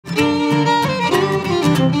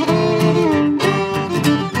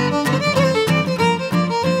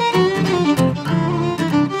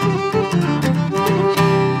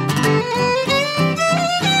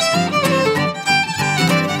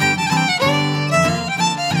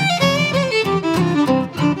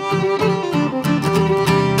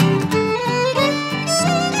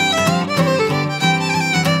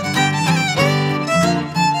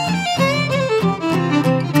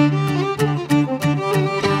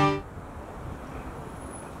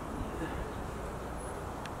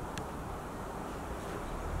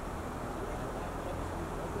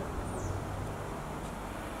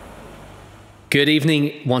Good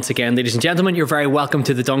evening once again, ladies and gentlemen. You're very welcome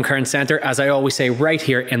to the Duncairn Centre, as I always say, right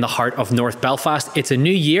here in the heart of North Belfast. It's a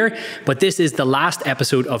new year, but this is the last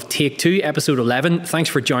episode of Take 2, episode 11. Thanks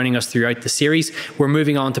for joining us throughout the series. We're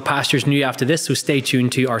moving on to pastures new after this, so stay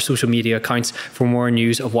tuned to our social media accounts for more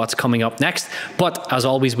news of what's coming up next. But as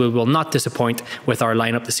always, we will not disappoint with our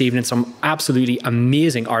lineup this evening. Some absolutely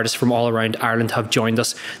amazing artists from all around Ireland have joined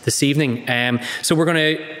us this evening. So we're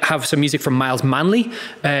going to have some music from Myles Manley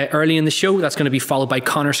early in the show. That's going to be followed by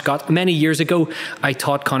Conor Scott. Many years ago, I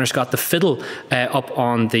taught Conor Scott the fiddle up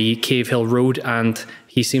on the Cave Hill Road, and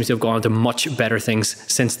he seems to have gone on to much better things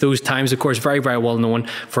since those times. Of course, very, very well known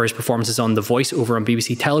for his performances on The Voice over on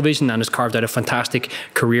BBC Television, and has carved out a fantastic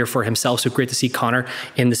career for himself. So great to see Conor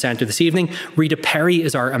in the centre this evening. Rita Perry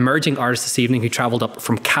is our emerging artist this evening, who travelled up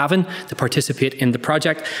from Cavan to participate in the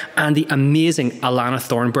project. And the amazing Alannah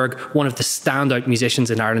Thornburgh, one of the standout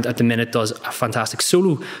musicians in Ireland at the minute, does a fantastic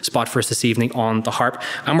solo spot for us this evening on the harp.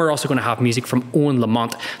 And we're also going to have music from Owen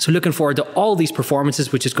Lamont. So looking forward to all these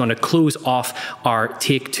performances, which is going to close off our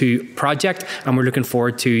Take 2 project, and we're looking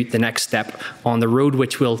forward to the next step on the road,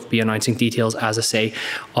 which we'll be announcing details, as I say,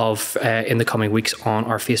 of in the coming weeks on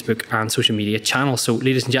our Facebook and social media channels. So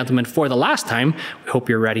ladies and gentlemen, for the last time, we hope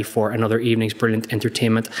you're ready for another evening's brilliant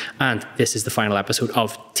entertainment, and this is the final episode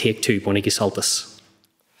of Take 2. Bonigi Saltus.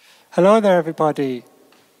 Hello there, everybody.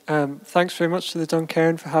 Thanks very much to the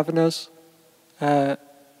Duncairn for having us.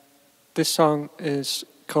 This song is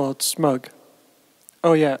called Smug.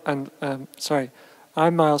 Oh yeah, and sorry,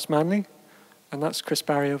 I'm Myles Manley, and that's Chris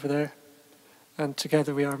Barry over there, and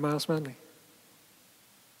together we are Myles Manley.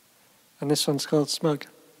 And this one's called Smug.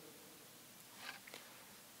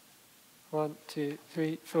 1, 2,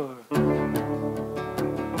 3, 4.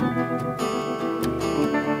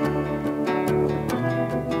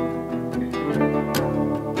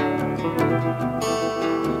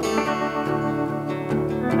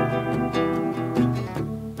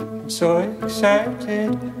 I'm so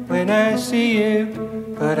excited when I see you,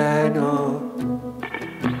 but I know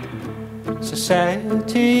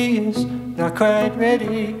society is not quite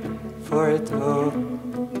ready for it though.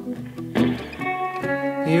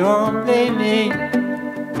 You won't blame me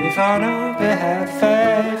if on our behalf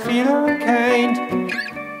I feel unkind.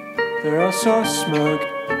 They're all so smug,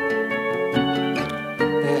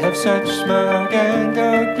 they have such smug and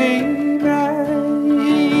ugly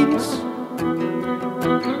minds.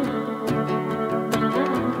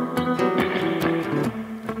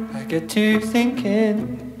 I get to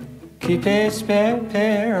thinking, keep a spare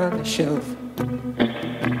pair on the shelf,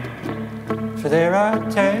 for there are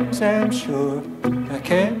times I'm sure I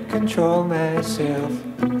can't control myself.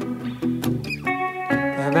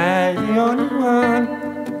 Am I the only one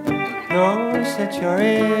knows that you're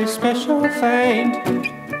a special find?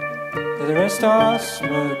 Are the rest all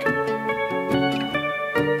smug?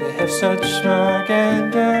 They have such smug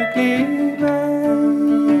and ugly minds.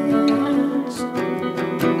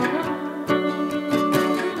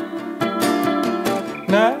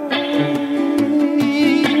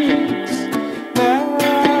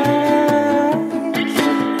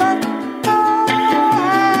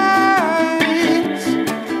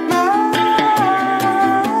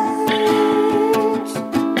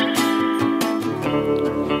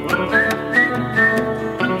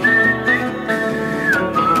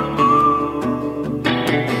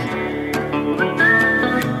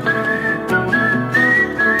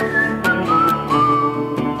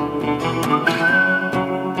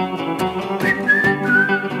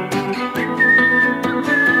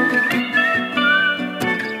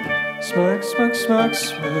 Smug, smug,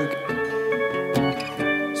 smug,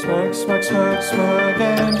 smug, smug, smug,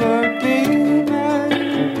 and ugly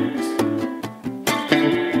minds.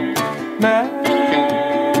 Minds,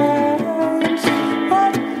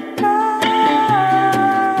 what minds,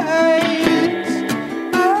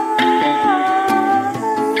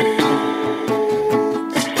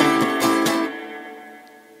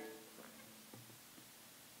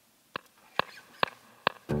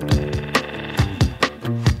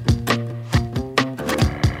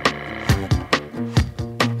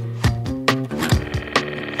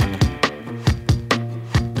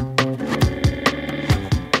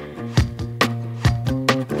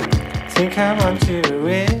 think I want to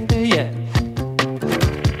winter yet.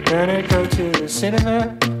 Gonna go to the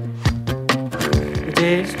cinema. The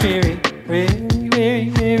day's weary, weary,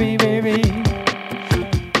 weary, weary, weary.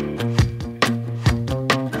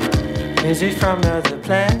 Is he from another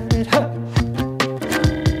planet? Huh?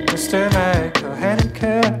 Mr. Michael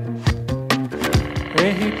Haneke,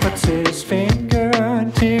 where he puts his finger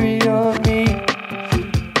on teary old me.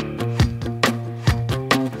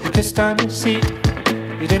 He pissed on your seat,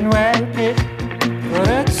 you didn't wipe it.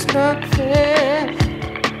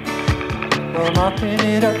 or mopping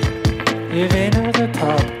it up, giving her the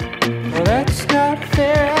pop. Well, that's not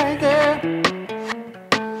fair either.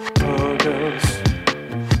 Oh, girls,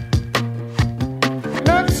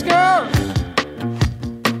 let's go.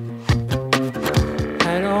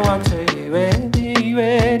 I don't want to you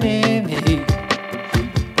anywhere near me.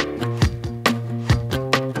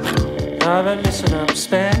 Haven't listened up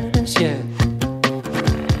Spanish yet.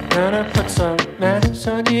 Gonna put some manners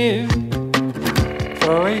on you.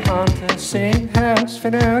 For we haunt the same house for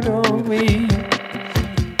now, don't we?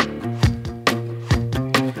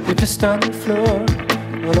 We pissed on the floor,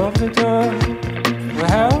 all over the door. Well,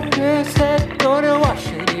 how is that gonna wash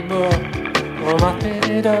anymore? Or mopping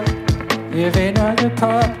it up, giving out a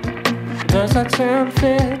pot. Does that sound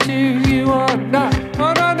fair to you or not?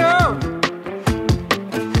 Oh, no, no!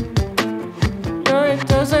 No, it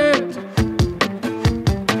doesn't.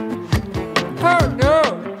 Oh, no!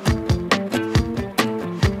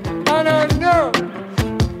 I don't know.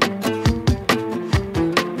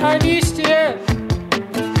 I'm used to it.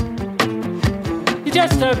 You're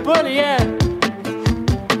just a bully, yeah.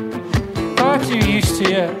 Far too used to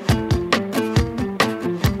it.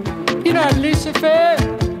 You're not Lucifer.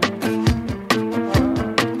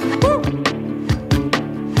 Woo.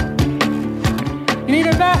 You need a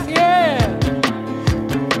bath, yeah.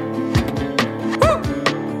 Woo.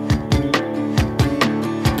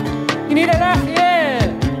 You need a laugh, yeah.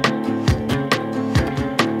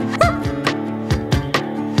 Woo.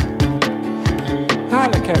 I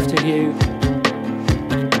look after you.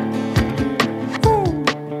 Woo.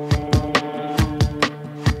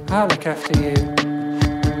 I look after you.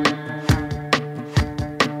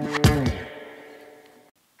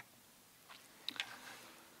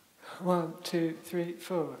 One, two, three,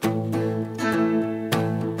 four.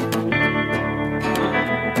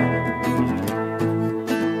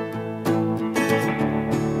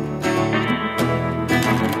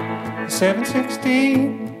 The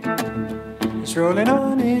 716 is rolling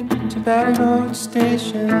on into Ballymote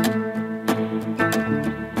Station.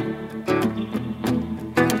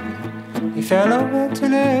 He fellow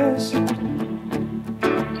mentalist,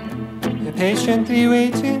 impatiently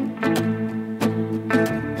waiting.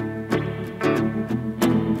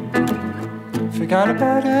 Forgot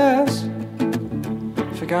about us,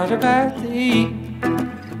 forgot about thee.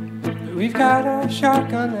 But we've got our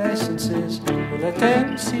shotgun licenses, we'll let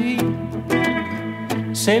them see.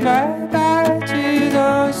 Say bye-bye to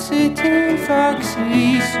those city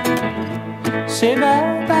foxes. Say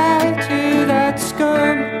bye-bye to that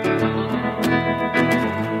scum.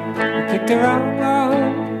 You picked the wrong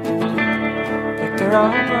one, picked the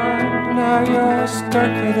wrong one, now you're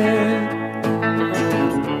stuck with it.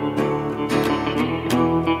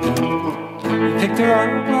 Pick the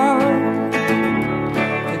wrong one,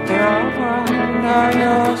 pick the wrong one, now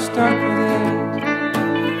you're stuck with it.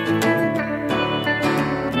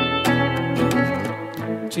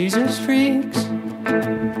 Jesus freaks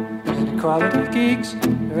and equality geeks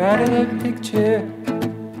are out of the picture.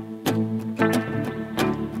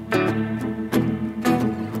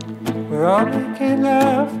 We're all making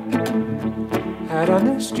love out on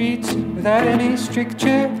the streets without any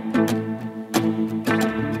stricture.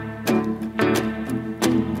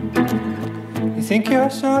 You think you're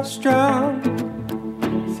so strong,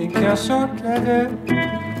 you think you're so clever.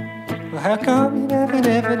 Well, how come you never,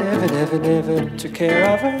 never, never, never, never took care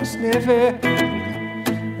of us, never?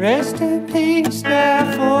 Rest in peace now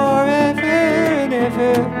forever and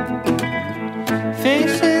ever.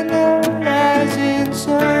 Facing the rising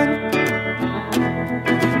sun.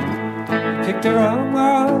 Pick the wrong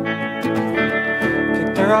one,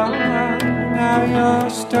 pick the wrong one, now you're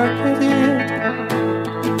stuck with it.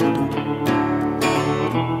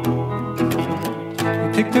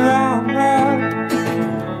 Pick the wrong one,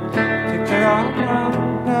 pick the wrong one,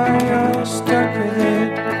 now you're stuck with it.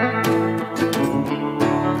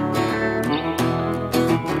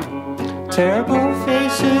 Terrible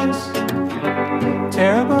faces,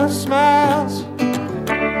 terrible smiles,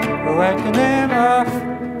 we're wiping them off,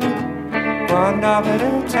 one knob at a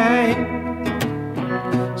time.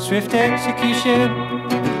 Swift execution,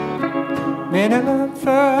 minimum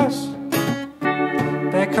fuss,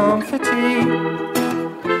 back home for tea.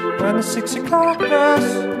 On the 6 o'clock bus,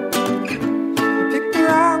 you picked the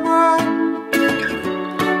wrong one,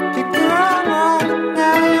 picked the wrong one,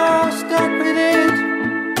 now you're stuck with it.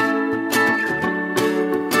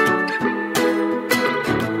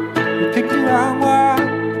 You picked the wrong one,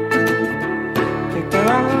 picked the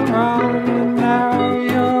wrong one, and now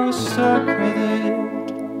you're stuck with it.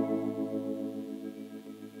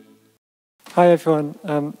 Hi everyone,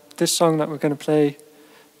 this song that we're going to play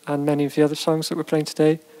and many of the other songs that we're playing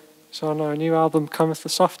today is on our new album Cometh the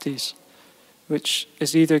Softies, which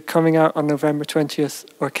is either coming out on November 20th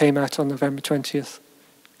or came out on November 20th.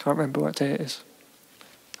 Can't remember what day it is.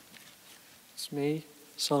 It's me,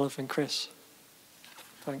 Sullivan, Chris.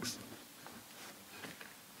 Thanks.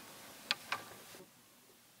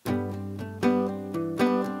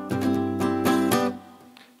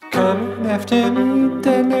 Coming after me,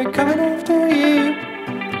 then they're coming after you.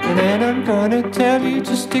 And then I'm gonna tell you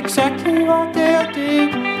just exactly what they'll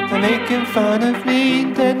do. They're making fun of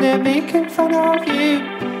me, then they're making fun of you.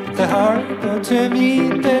 They're horrible to me,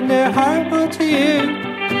 then they're horrible to you.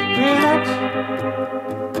 Relax,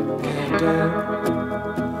 calm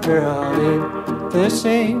down, we're all in the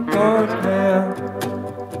same boat now.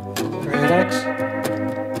 Relax,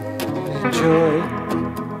 enjoy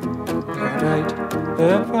your night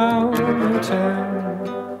upon the town.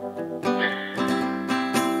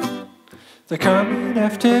 They're coming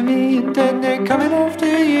after me, and then they're coming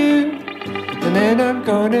after you. And then I'm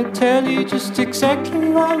gonna tell you just exactly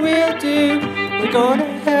what we'll do. We're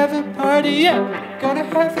gonna have a party, yeah, gonna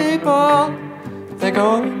have a ball. They're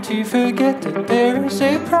going to forget that there is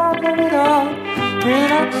a problem at all.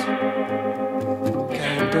 Relax,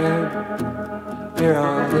 calm down, we're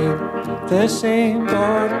all in the same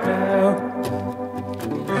boat now.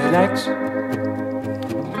 Relax,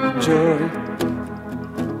 enjoy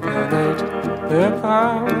your night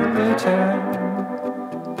upon the town.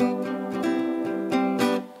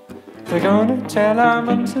 They're gonna tell our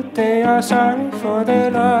mums that they are sorry for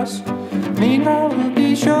their loss. Meanwhile we'll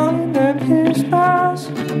be showing them who's boss.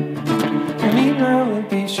 Meanwhile we'll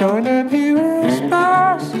be showing them who is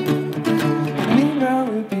boss. Meanwhile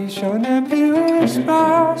we'll be showing them who is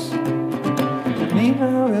boss.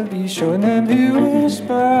 Meanwhile we'll be showing them who is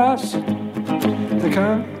boss. They're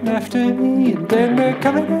coming after me, and then they're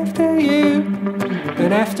coming after you.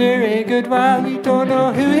 And after a good while we don't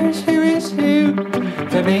know who is who.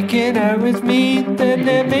 They're making out with me, then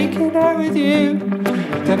they're making out with you.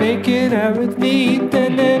 They're making out with me,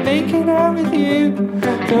 then they're making out with you.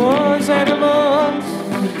 Those animals,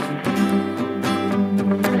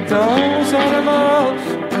 those animals,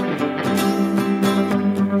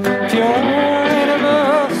 pure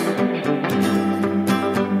animals,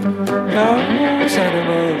 those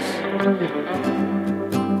animals.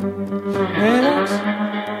 Relax,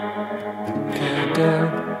 calm down,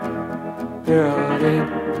 we're all in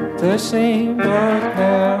the same boat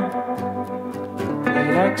now.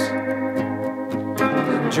 Relax,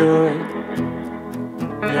 enjoy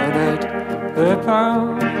your night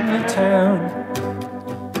upon the town.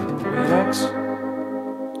 Relax,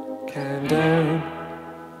 calm down,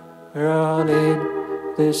 we're all in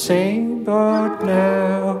the same boat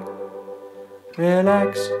now.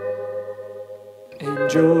 Relax,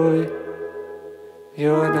 enjoy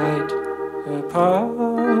your night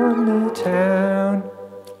upon the town.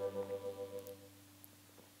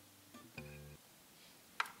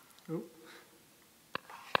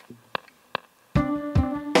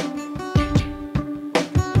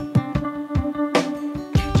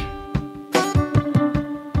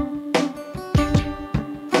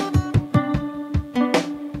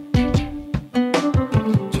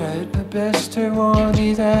 Tried my best to warn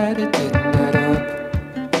you that it didn't add up.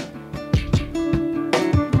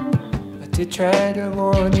 I did try to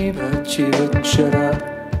warn you, but you wouldn't shut up.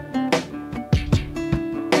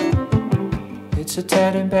 It's a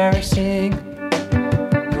tad embarrassing,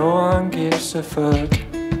 no one gives a fuck.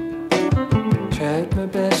 Tried my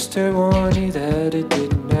best to warn you that it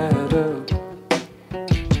didn't add up.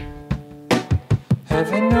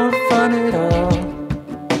 Having no fun at all,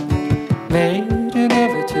 made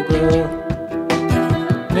inevitable,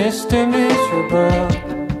 Mr. Miserable.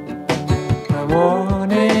 I'm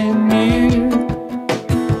warning you,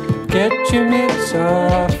 get your mitts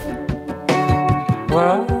off.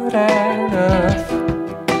 What I love,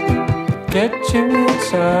 get your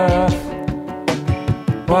mitts off.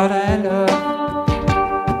 What I love,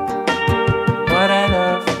 what I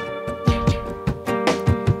love.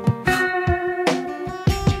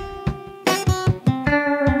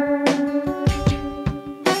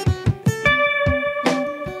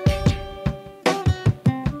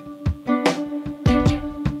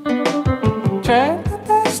 Tried my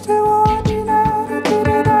best to warn you that I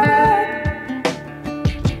didn't add.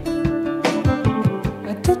 I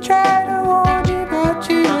did try to warn you, but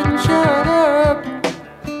you wouldn't shut up.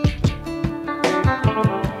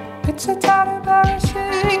 It's a tad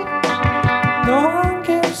embarrassing, no one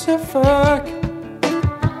gives a fuck.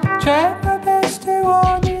 Tried my best to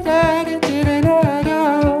warn you that it didn't add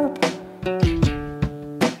up.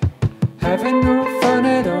 Having no fun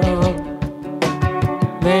at all,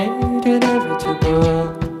 made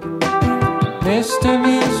inevitable, Mr.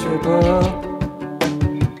 Miserable,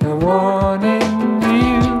 I'm warning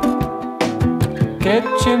you. Get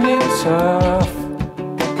your mitts off.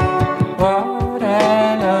 What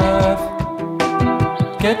I love.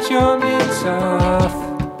 Get your mitts off.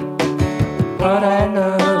 What I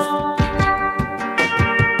love.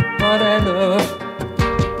 What I love.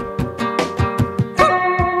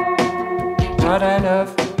 What I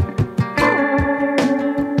love.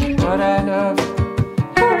 What I love.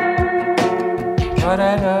 What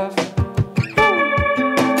I love.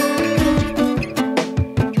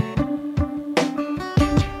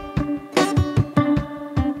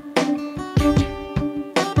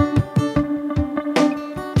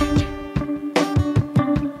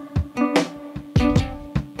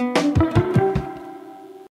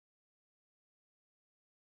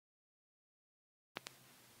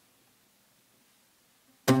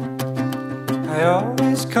 I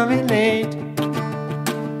always come in late,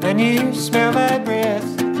 and you smell my breath.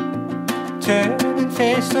 Turn and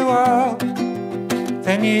face the wall,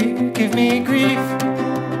 then you give me grief.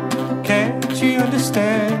 Can't you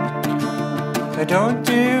understand? I don't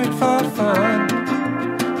do it for fun.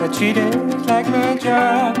 I treat it like my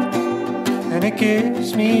job, and it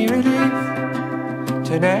gives me relief.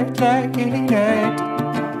 Tonight like any night.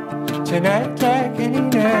 Tonight like any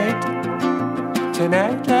night.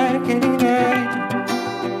 Tonight like any night.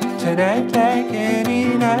 Tonight like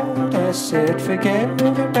any night. I said forget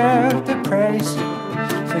about the price.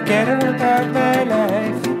 Forget about my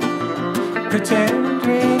life. Pretend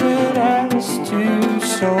we're the last two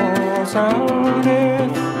souls on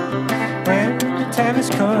earth. When the time has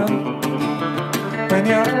come, when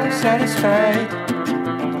you're satisfied,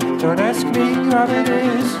 don't ask me what it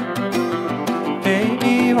is.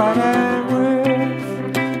 Baby, what I'm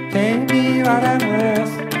worth. Baby, what I'm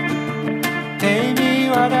worth. Baby,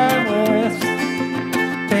 what I'm worth.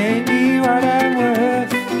 Baby, what I'm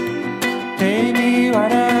worth. Baby,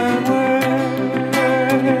 what I'm worth.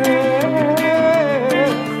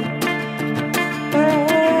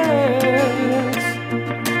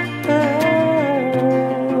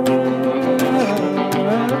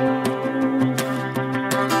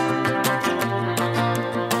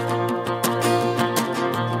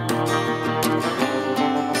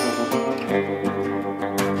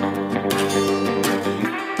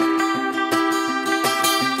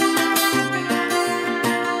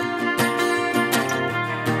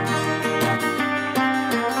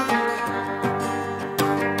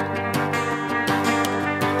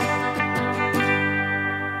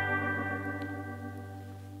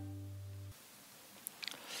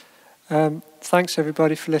 Thanks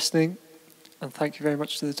everybody for listening, and thank you very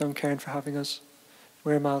much to the Duncairn for having us.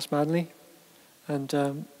 We're Myles Manley, and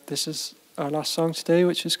this is our last song today,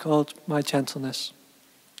 which is called My Gentleness,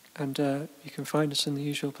 and you can find us in the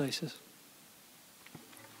usual places.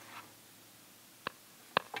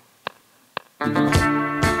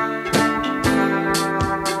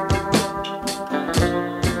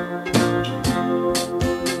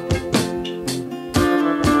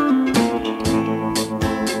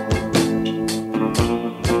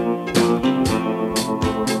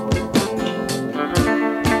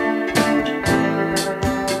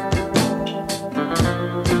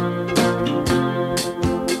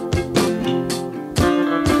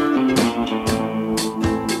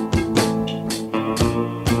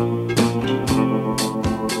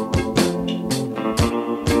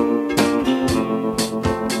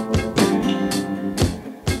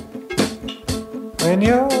 When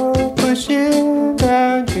you're pushing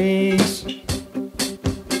boundaries,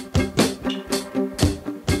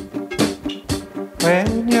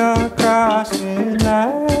 when you're crossing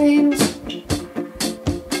lines,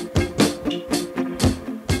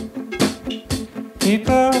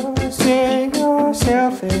 people say you're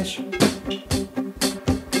selfish.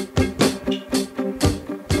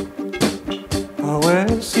 Or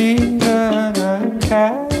worse, even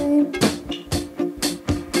unkind.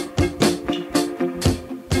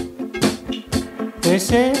 They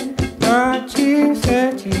say, aren't you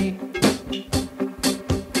 30?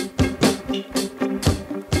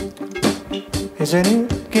 Isn't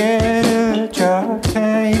it get a job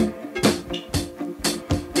time?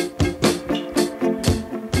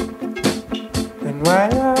 And why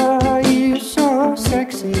are you so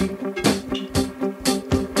sexy?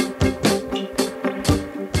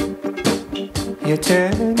 You're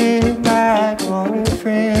turning my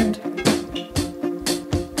boyfriend.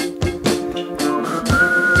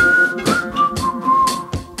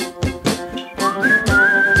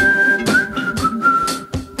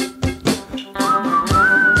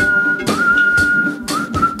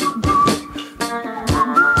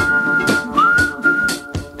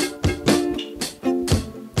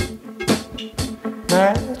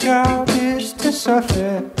 My job is to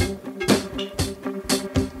suffer.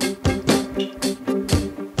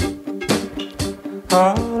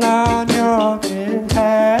 All on your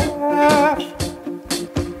behalf.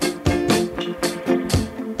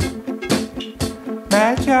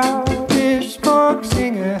 My job is folk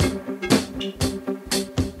singer.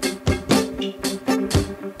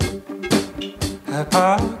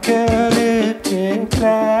 Apocalyptic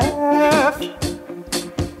laugh.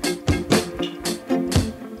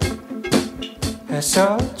 A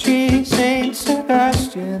sultry Saint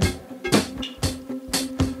Sebastian.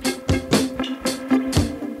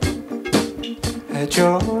 A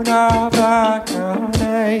Joan of Arc on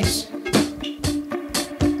ice.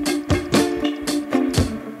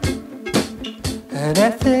 An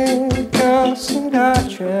ethical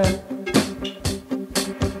Sinatra.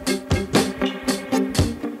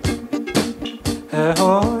 A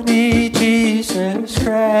horny Jesus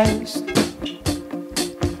Christ.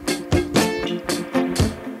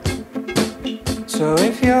 So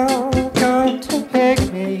if you're going to pick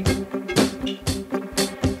me,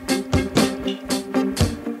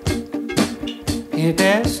 you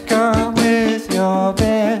best come with your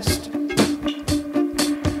best.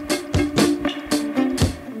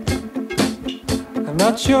 I'm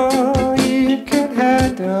not sure you can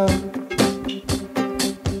handle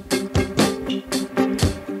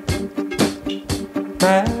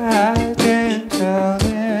my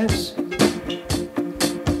gentleness.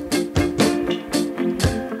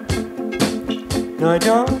 No, I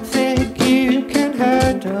don't think you can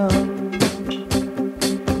handle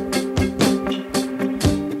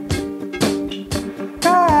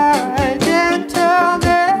my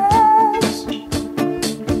gentleness.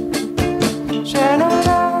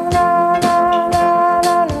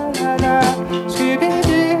 Sha-la-la-la-la-la-la-la-la.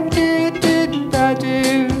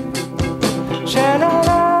 Scooby-Doo-doo-doo-da-doo.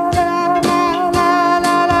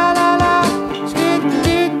 Sha-la-la-la-la-la-la-la-la.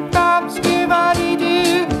 Skid-doo-bop,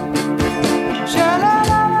 skibadi-doo.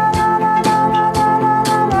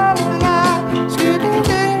 Sha-la-la-la-la-la-la-la-la-la.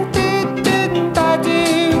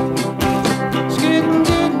 Skid-doo-doo-doo-doo-da-doo.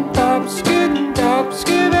 Skid-doo-bop, skid-doo-bop,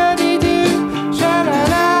 skibadi-doo.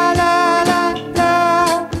 Sha-la-la-la-la-la.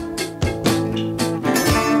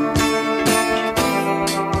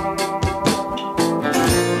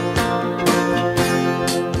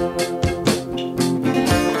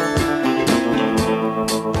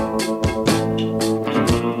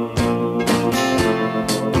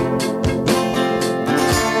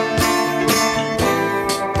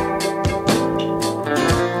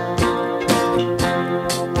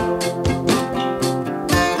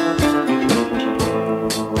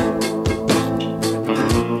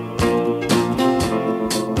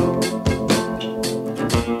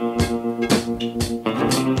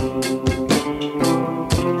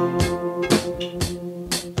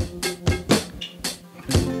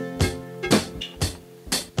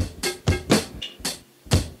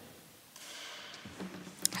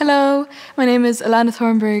 Hello, my name is Alannah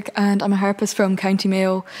Thornburgh and I'm a harpist from County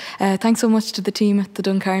Mayo. Thanks so much to the team at the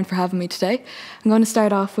Duncairn for having me today. I'm going to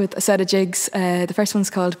start off with a set of jigs. The first one's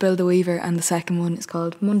called Bill the Weaver and the second one is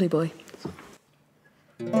called Monday Boy.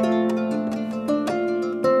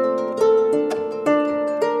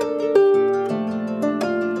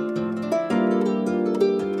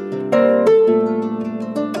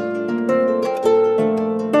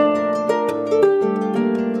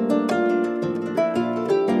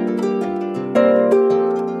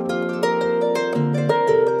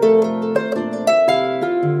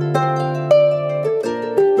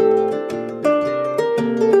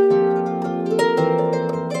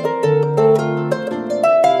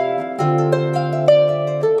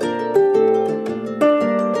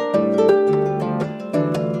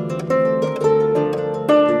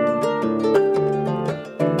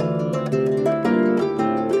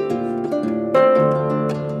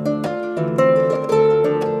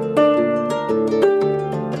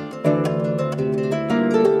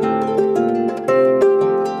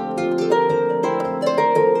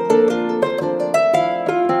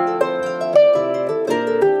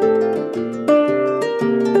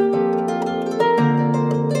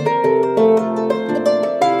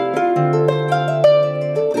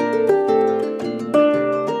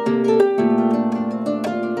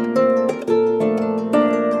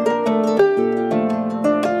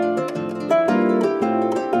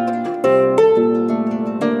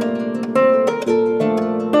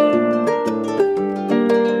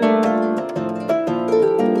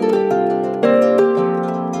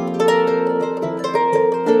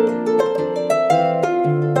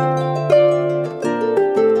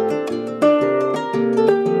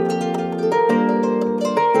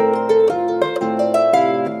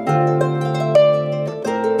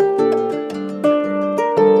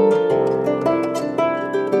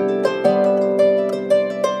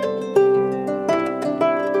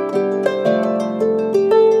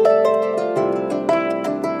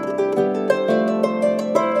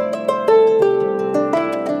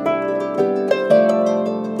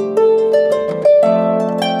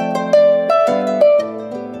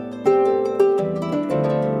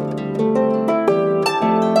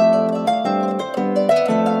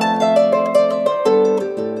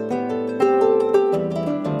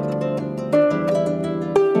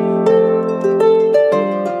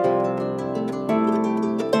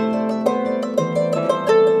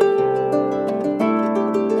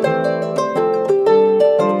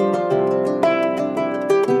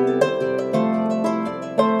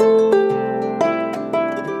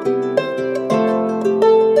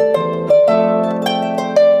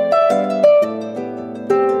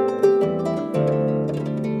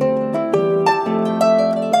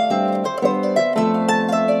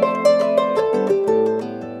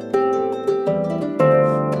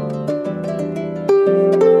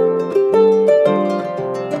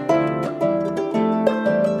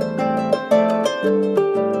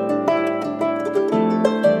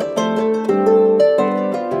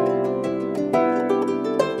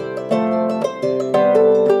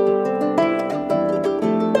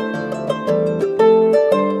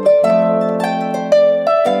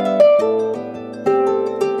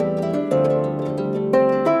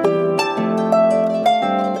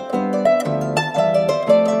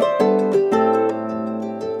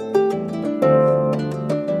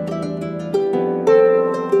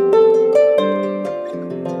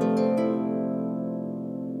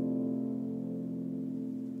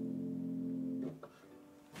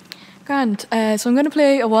 Grand. So I'm going to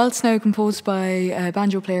play a waltz now composed by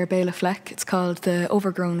banjo player Bela Fleck. It's called the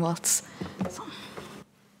Overgrown Waltz. So.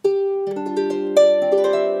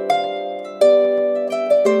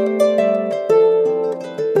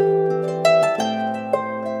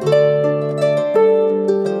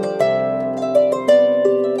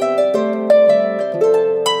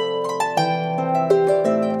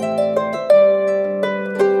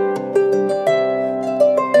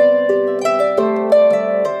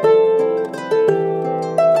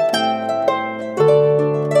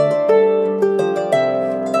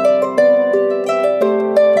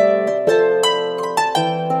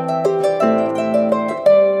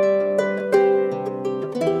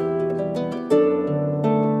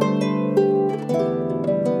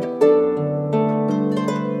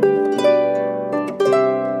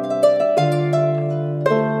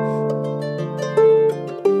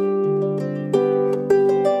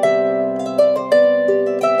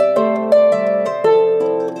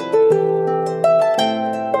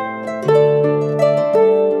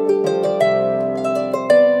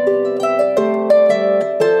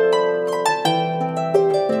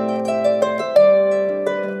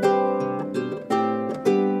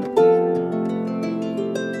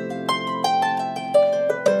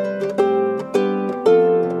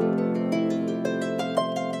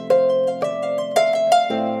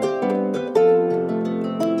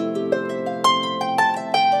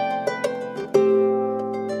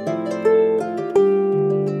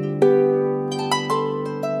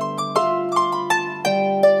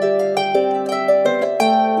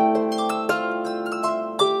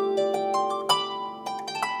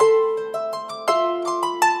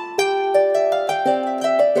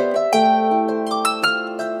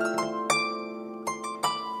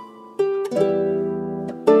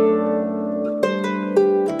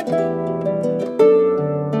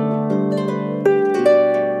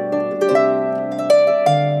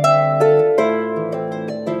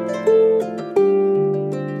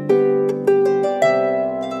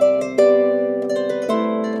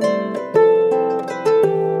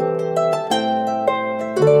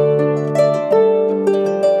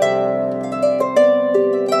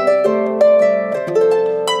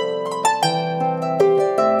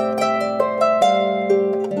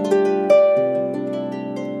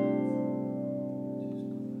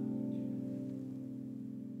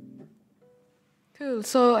 Cool,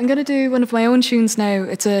 so I'm going to do one of my own tunes now.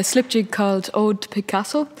 It's a slip jig called Ode to Pig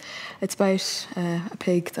Castle. It's about a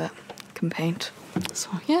pig that can paint.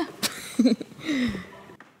 So, yeah.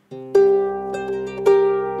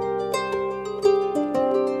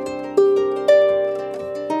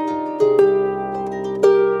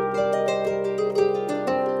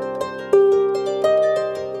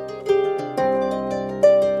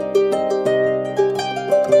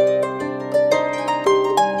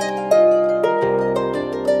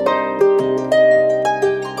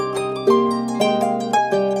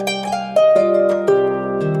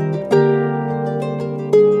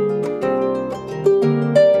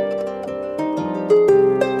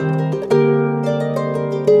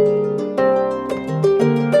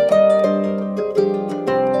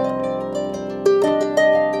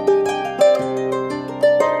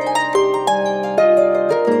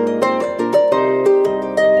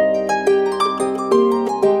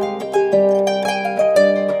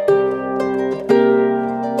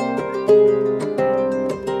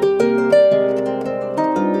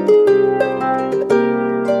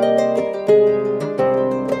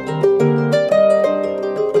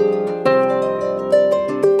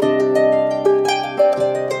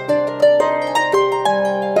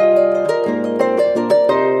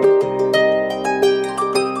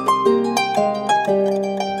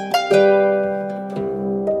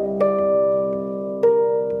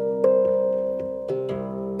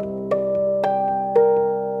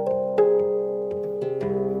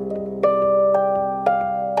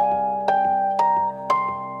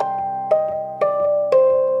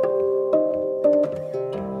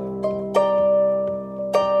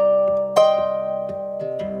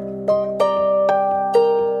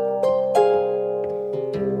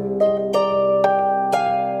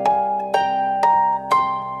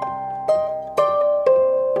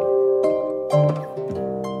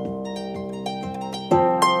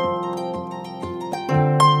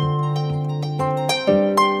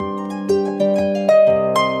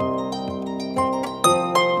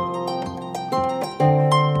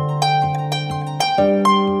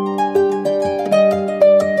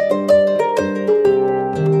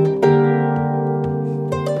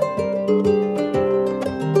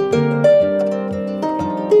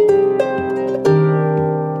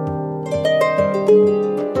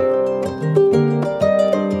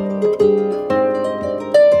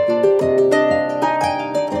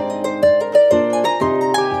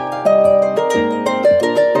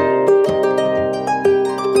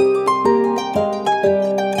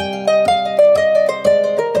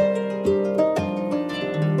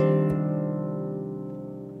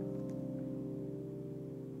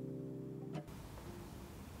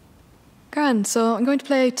 Grand. So I'm going to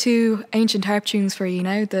play two ancient harp tunes for you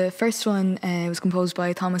now. The first one was composed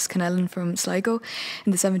by Thomas Canellan from Sligo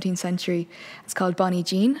in the 17th century. It's called Bonnie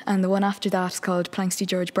Jean. And the one after that is called Planxty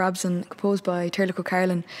George Brabson, composed by Turlough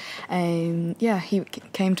O'Carlin. He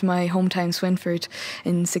came to my hometown Swinford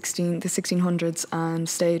in the 1600s and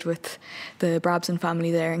stayed with the Brabson family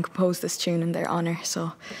there and composed this tune in their honour.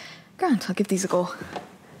 So, grand, I'll give these a go.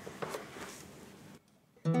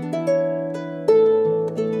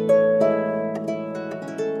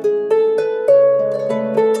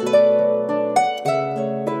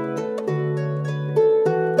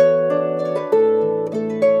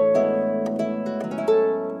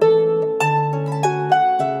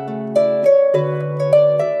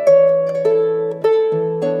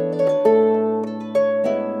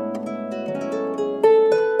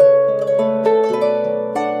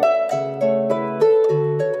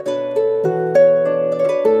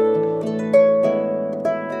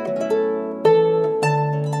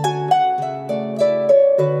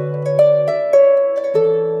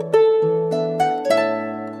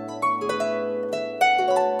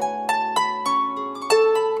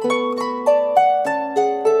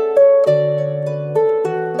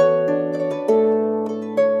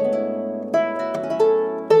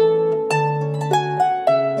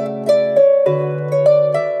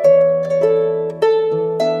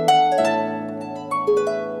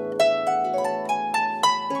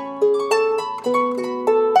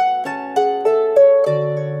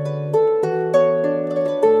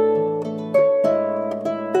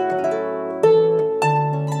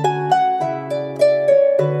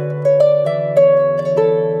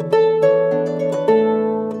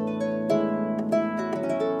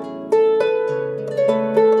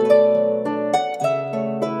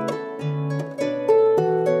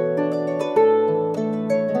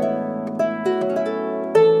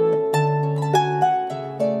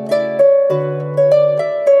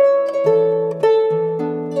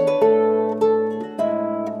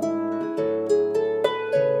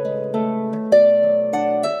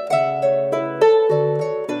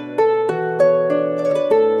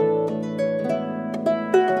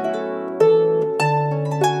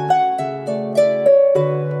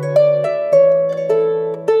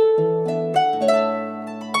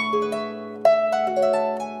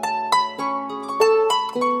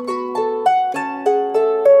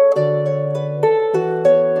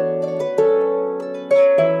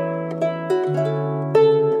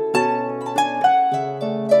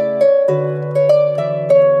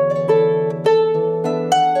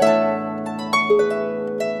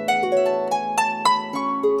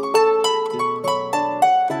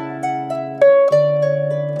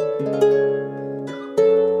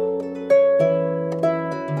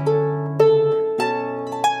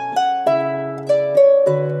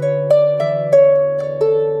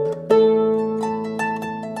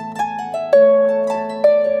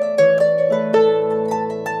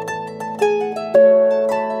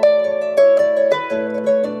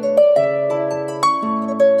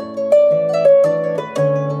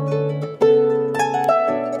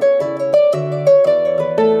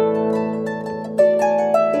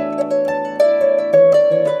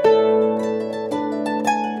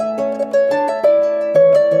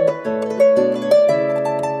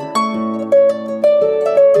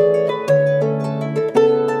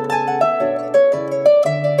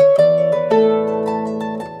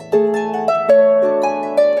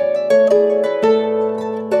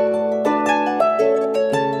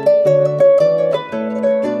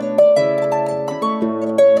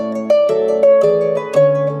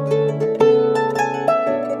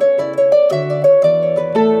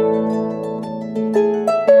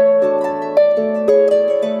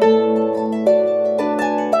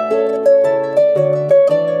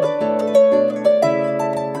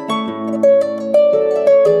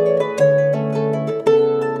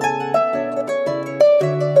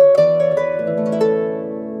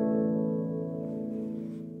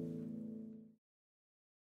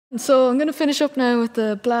 So I'm going to finish up now with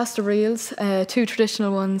the Blaster Reels, two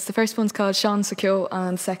traditional ones. The first one's called Sean Sakyo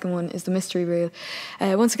and the second one is the Mystery Reel.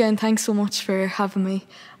 Once again, thanks so much for having me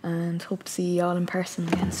and hope to see you all in person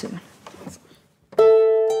again soon.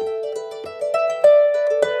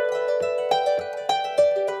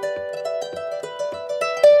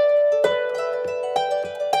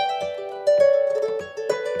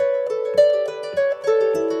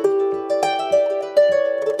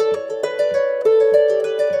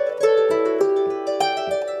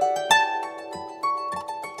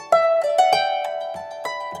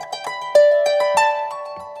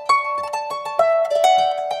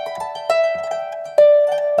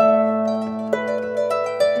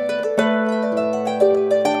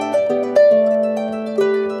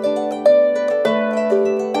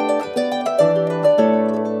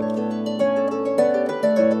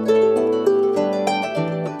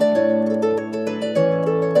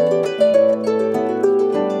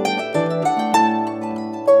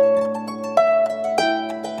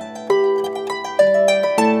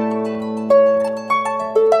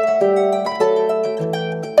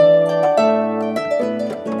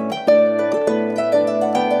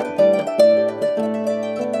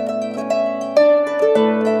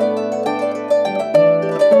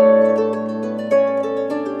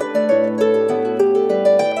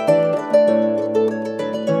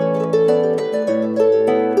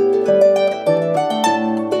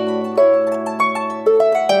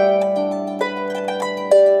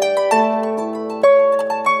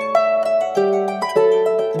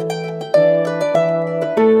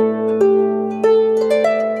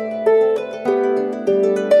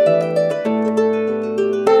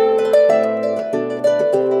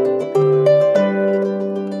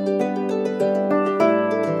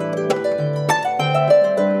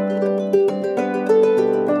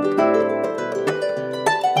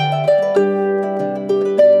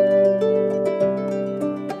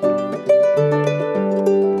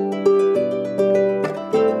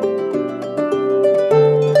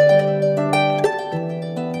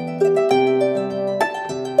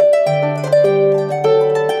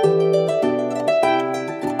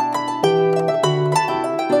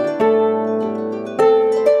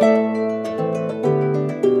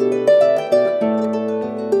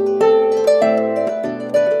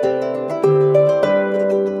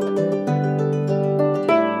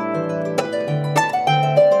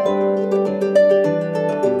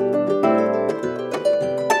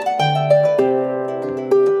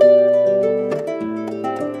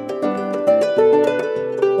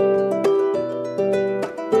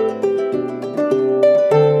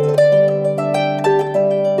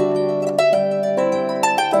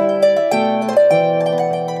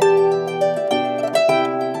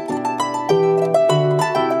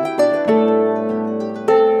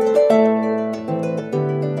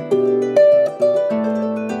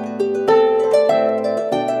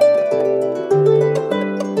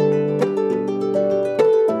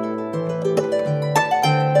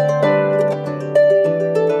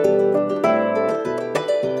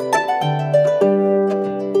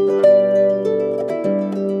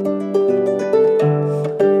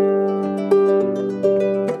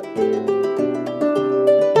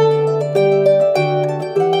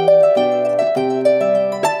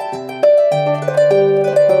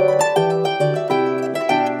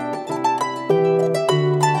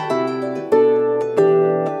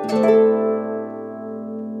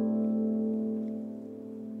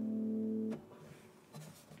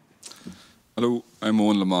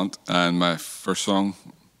 Lamont, and my first song,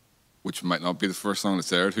 which might not be the first song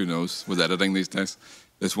that's aired, who knows, with editing these days.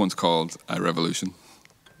 This one's called I Revolution.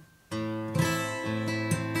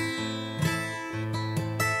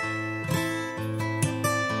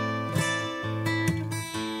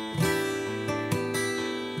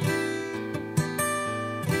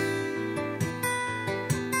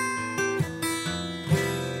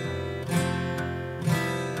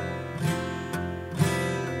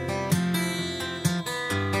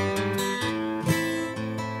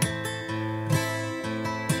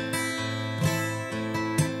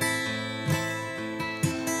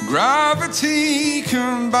 Gravity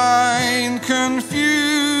combined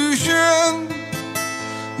confusion.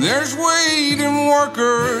 There's waiting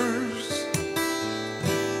workers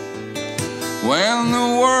when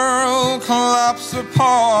the world collapses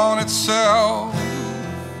upon itself.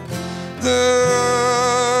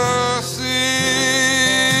 The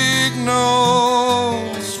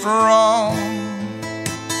signal strong.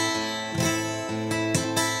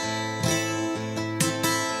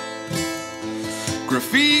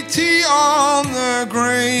 Graffiti on the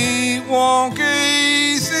Great Wall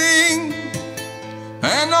gazing,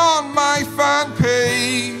 and on my fan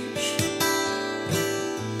page,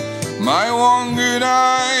 my one good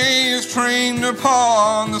eye is trained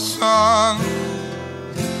upon the sun.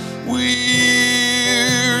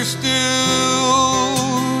 We're still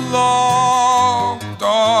locked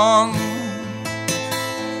on.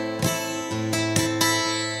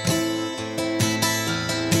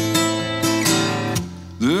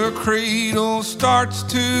 The cradle starts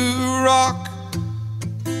to rock.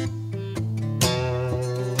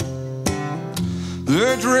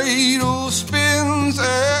 The dreidel spins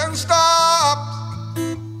and stops.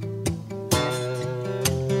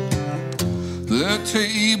 The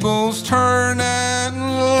tables turn and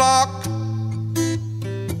lock.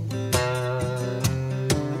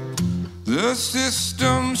 The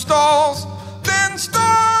system stalls, then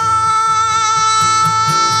starts.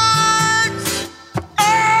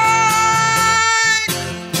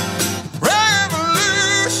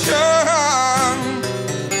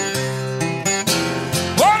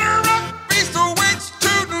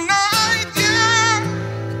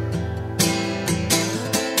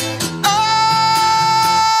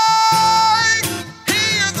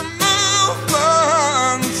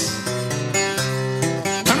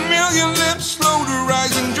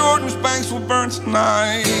 Will burn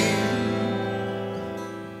tonight.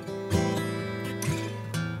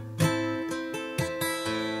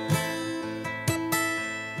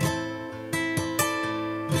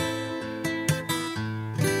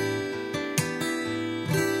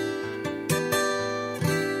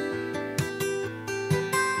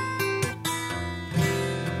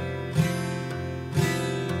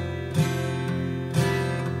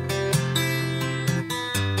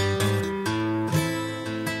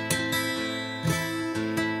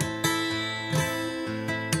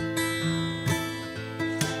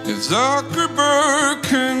 If Zuckerberg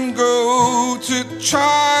can go to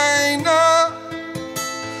China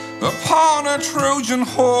upon a Trojan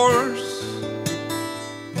horse,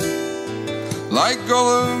 like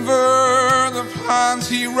Gulliver, the plans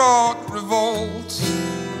he wrought revolt.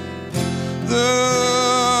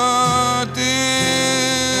 The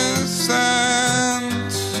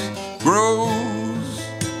dissent grows.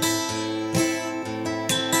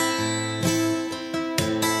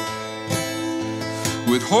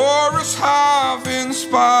 Would Horus have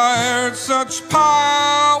inspired such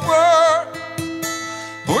power?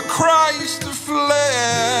 Would Christ have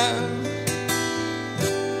fled?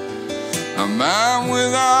 A man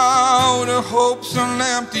without a hope's an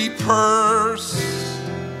empty purse,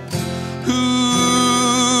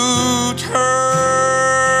 who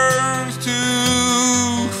turns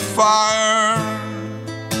to fire.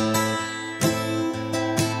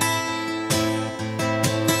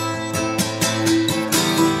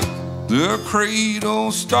 The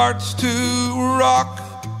cradle starts to rock.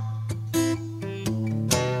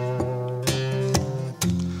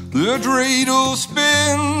 The dreidel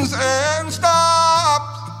spins and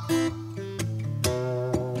stops.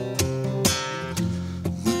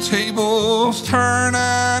 The tables turn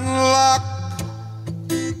and lock.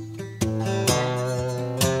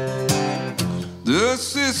 The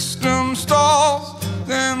system stalls,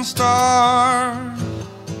 then starts.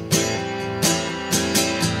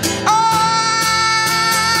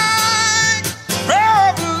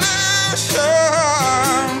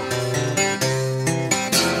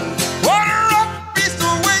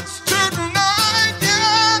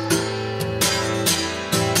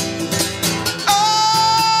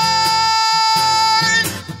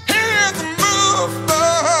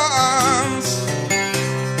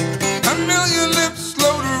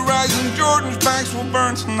 will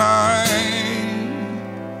burn tonight.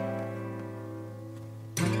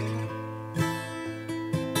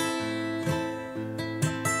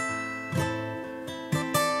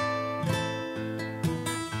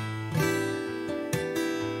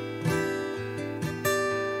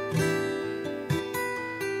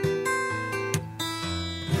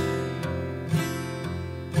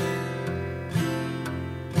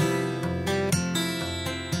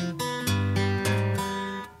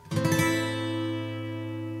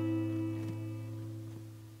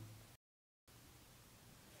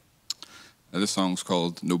 This song's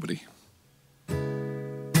called Nobody.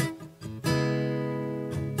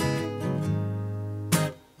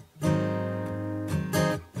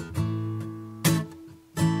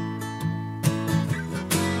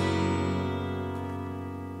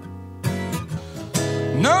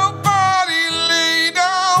 Nobody lay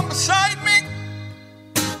down beside me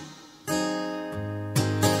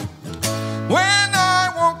when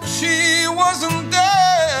I woke, she wasn't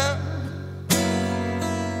there.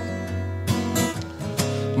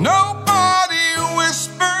 Nobody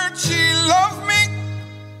whispered she loved me.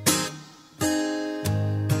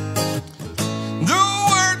 The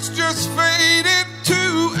words just faded to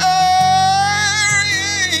air.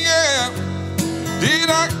 Yeah. Did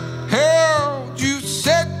I held you,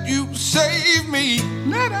 said you saved me?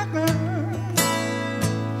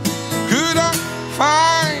 Could I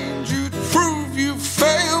find you to prove you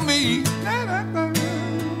failed me?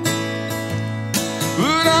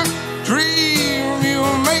 Would I dream you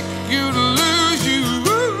make you to lose you?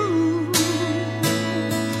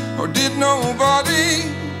 Or did nobody,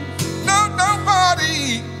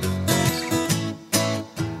 nobody,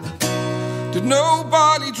 did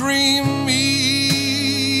nobody dream me?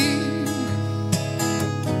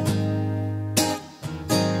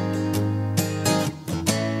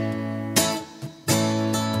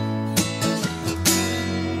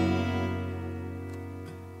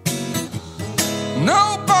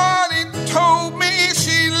 Nobody told me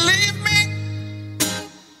she'd leave me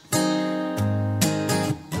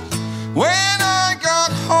when I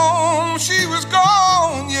got home. She was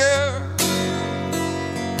gone, yeah.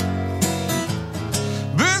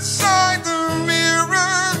 Beside the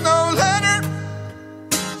mirror, no letter,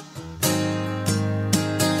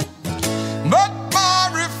 but my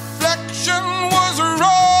reflection was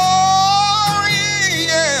wrong,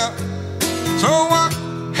 yeah. So I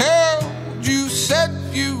held you, said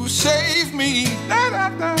you saved me.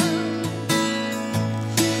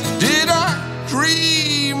 Did I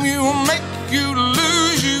dream you, make you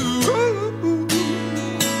lose you?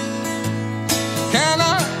 Can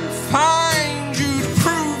I find you to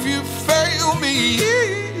prove you failed me?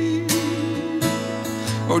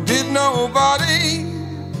 Or did nobody,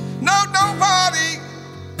 nobody,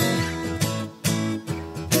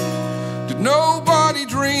 did nobody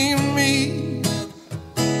dream me?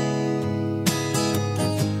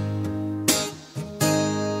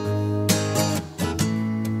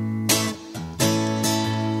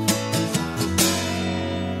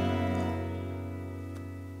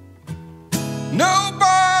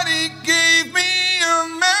 Nobody gave me a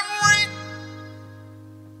memory.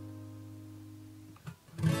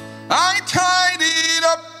 I tied it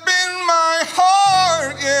up in my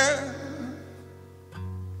heart, yeah.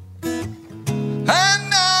 And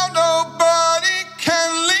now nobody can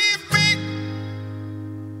leave me.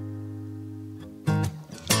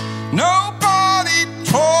 Nobody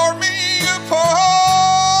tore me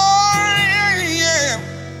apart, yeah.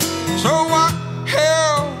 So I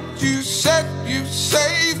held you, said you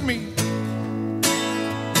saved me.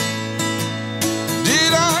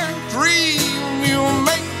 Did I dream you,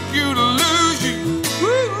 make you to lose you?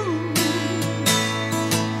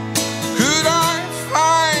 Could I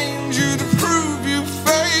find you to prove you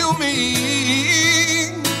failed me?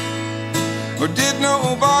 Or did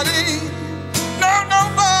nobody,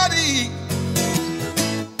 nobody,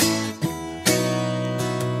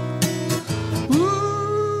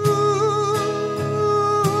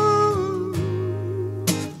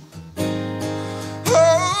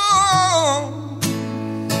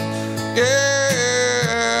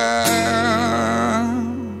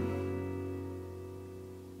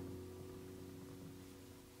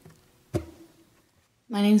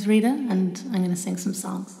 My name's Rita, and I'm going to sing some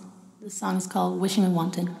songs. This song is called Wishing and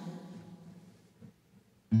Wanting.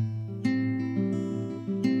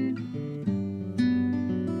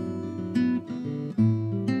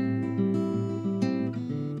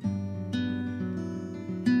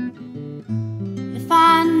 If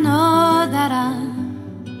I know that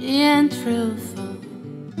I'm being truthful,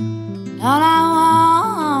 all I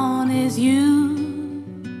want is you.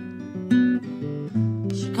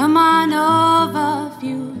 So come on over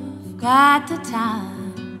got the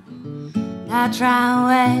time. Not try and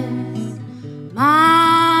waste mine.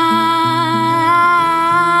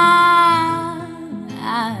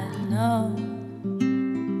 I know.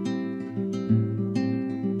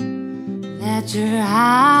 Let your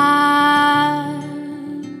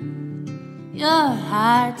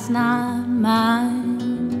heart's not mine.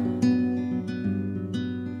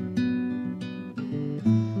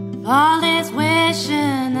 All this wishing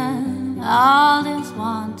and all this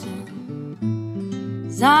wanting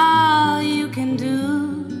is all you can do.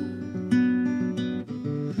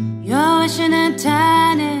 Your wishing and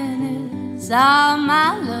turning is all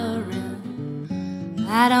my luring.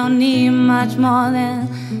 I don't need much more than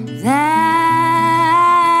that.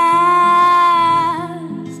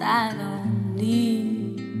 I don't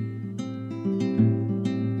need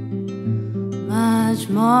much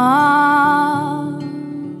more,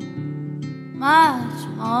 much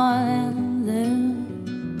more than this.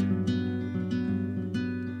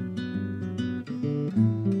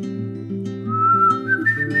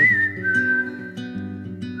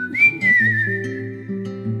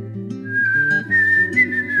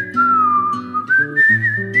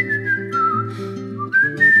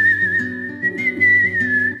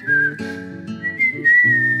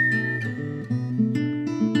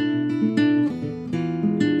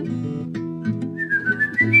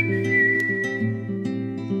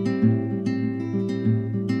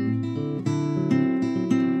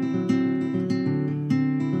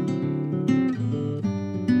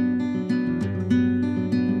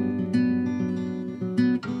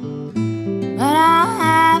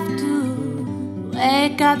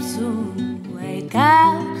 Wake up soon, wake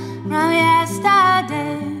up from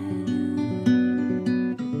yesterday.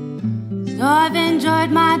 So I've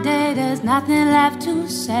enjoyed my day, there's nothing left to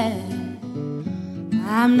say.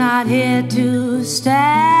 I'm not here to stay.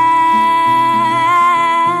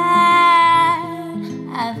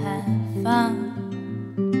 I've had fun,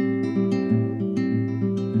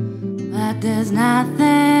 but there's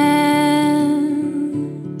nothing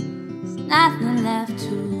left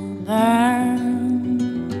to learn.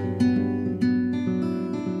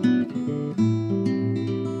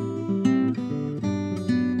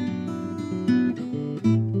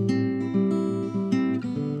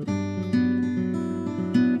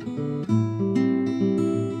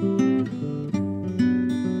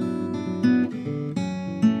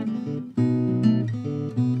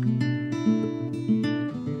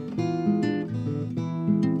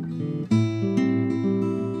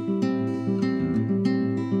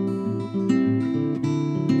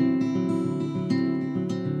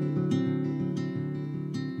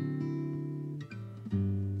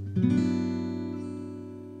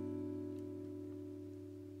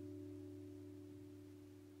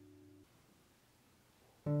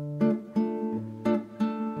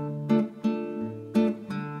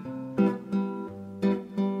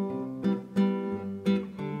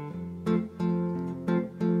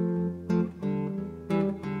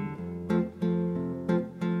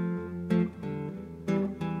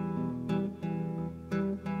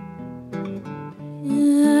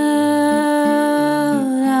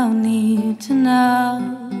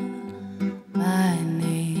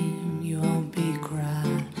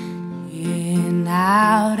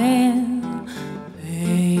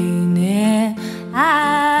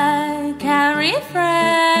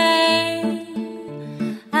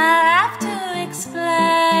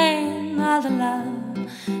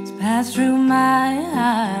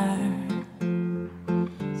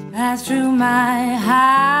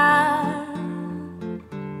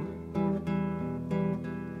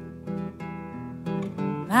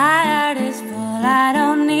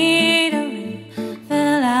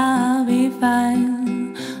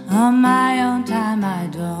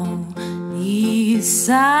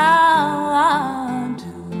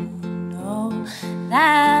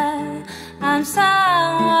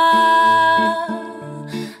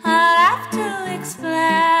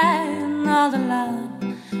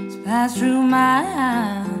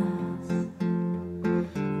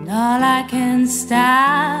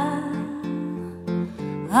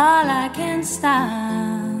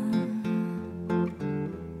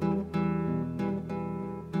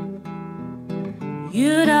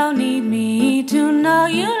 You don't need me to know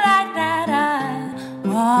you like that. I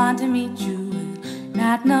want to meet you,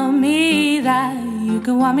 not know me, that you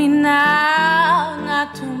can want me now,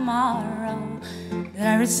 not tomorrow. That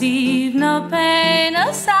I receive no pain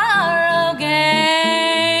or sorrow, gain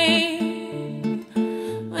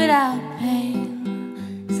without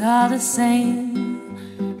pain. It's all the same.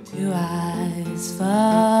 Two eyes for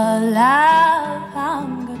love,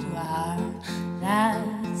 hunger to a heart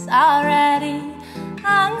that's already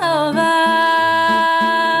hung over.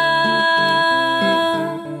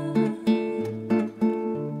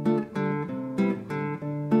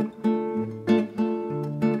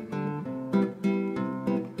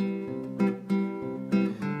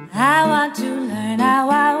 I want to learn how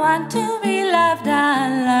I want to be loved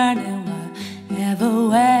and learn in whatever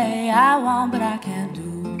way I want, but I can't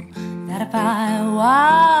do that if I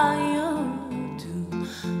want you to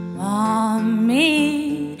want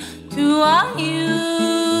me to want you.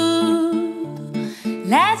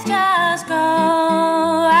 Let's just go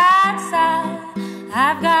outside.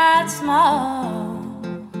 I've got smoke,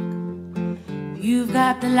 you've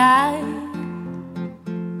got the light.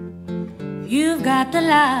 You've got the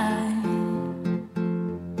light.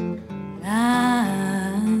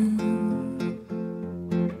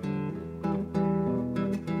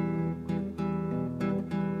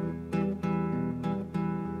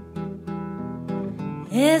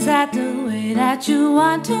 Is that the way that you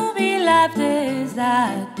want to be loved? Is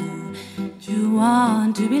that the way you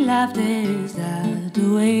want to be loved? Is that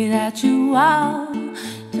the way that you want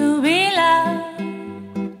to be loved?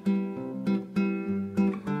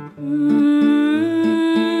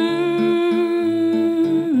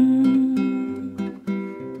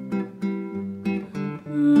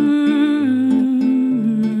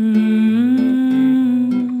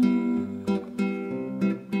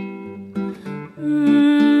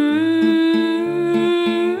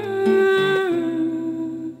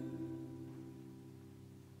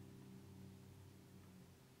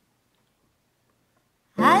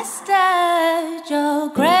 I stared your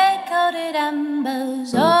grey-coated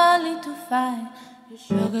embers only to find your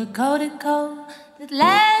sugar-coated coat that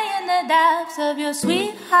lay in the depths of your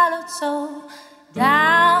sweet hollowed soul.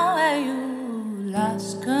 Down where you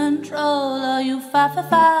lost control, or you fought for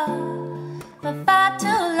far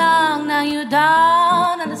too long. Now you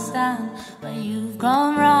don't understand where you've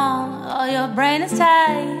gone wrong, or your brain is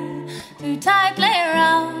tied too tightly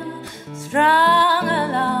around, strung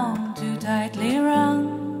along too tightly around.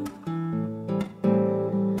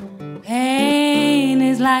 Pain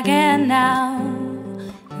is like air now.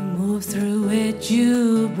 You move through it,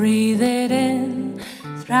 you breathe it in,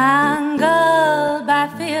 strangled by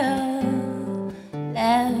fear,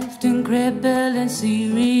 left and crippled in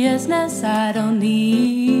seriousness. I don't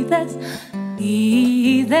need this,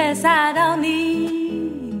 I don't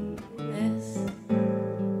need this.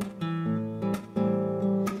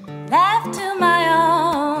 Left to my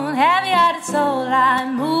own heavy-hearted soul, I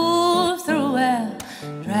move through air,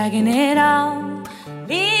 dragging it on,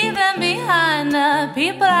 leaving behind the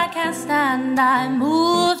people I can't stand. I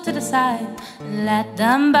move to the side and let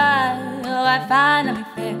them by. Oh, I finally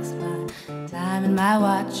fix my time and my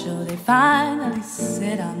watch. Oh, they finally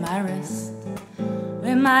sit on my wrist.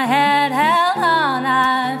 With my head held on,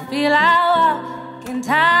 I feel I walk in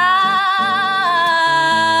time.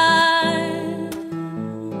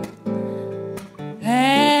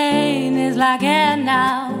 Pain is like air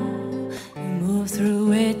now.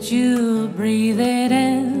 Through it, you breathe it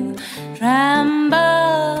in,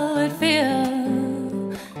 tremble with fear,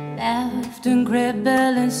 left and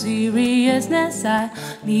crippled in seriousness. I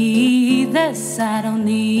need this, I don't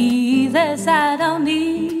need this, I don't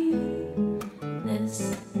need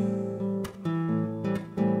this.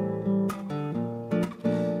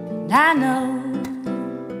 And I know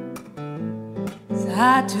it's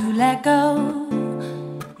hard to let go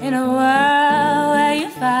in a world where you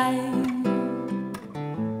fight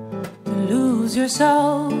lose your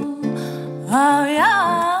soul. Oh, you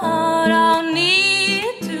don't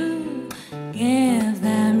need to give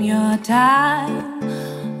them your time.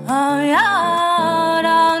 Oh, you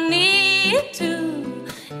don't need to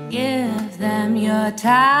give them your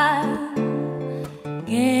time.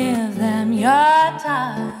 Give them your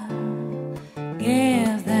time.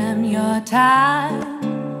 Give them your time.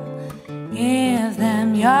 Give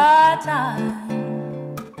them your time.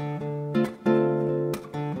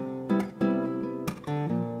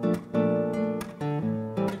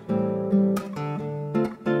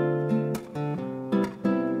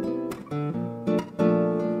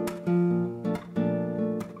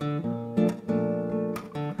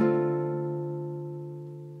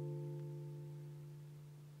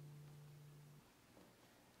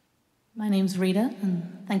 My name's Rita, and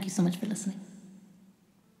thank you so much for listening.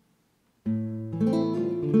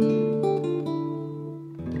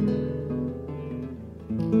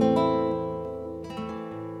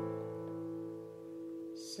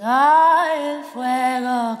 Soy el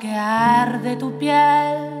fuego que arde tu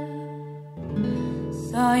piel,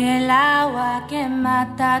 soy el agua que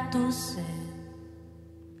mata tu sed,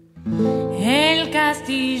 el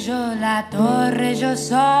castillo, la torre, yo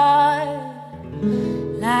soy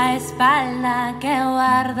la espalda que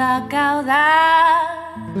guarda caudal,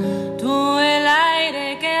 tú el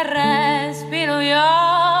aire que respiro yo,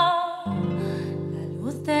 la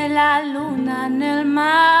luz de la luna en el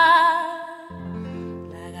mar,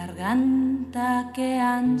 la garganta que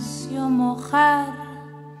ansio mojar,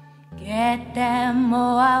 que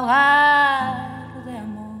temo ahogar de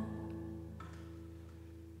amor.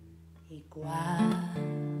 ¿Y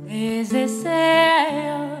cuáles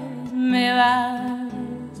deseos me vas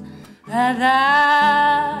a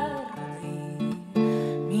dar?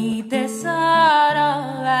 Mi tesoro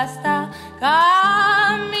basta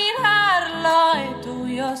con mirarlo y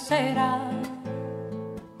tuyo será.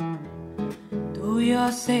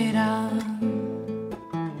 Tuyo será,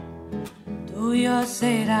 tuyo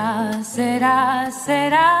será, será,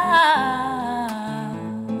 será.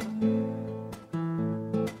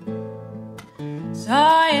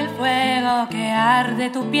 Soy el fuego que arde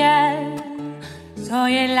tu piel,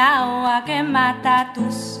 soy el agua que mata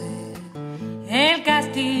tu sed, el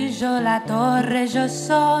castillo, la torre, yo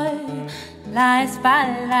soy la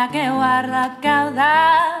espalda que guarda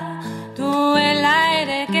caudal. Tú el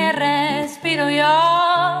aire que respiro yo,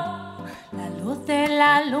 la luz de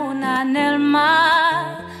la luna en el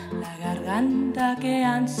mar, la garganta que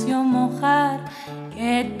ansio mojar,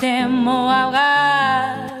 que temo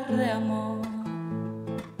ahogar de amor.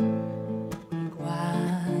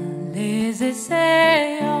 ¿Cuáles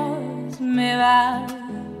deseos me vas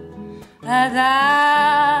a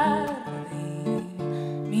dar?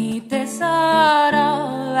 Mi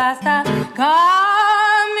tesoro basta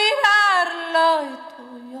con mirarlo y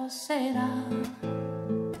tuyo será,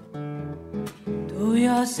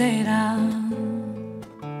 tuyo será,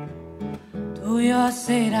 tuyo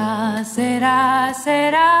será, será,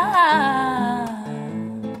 será.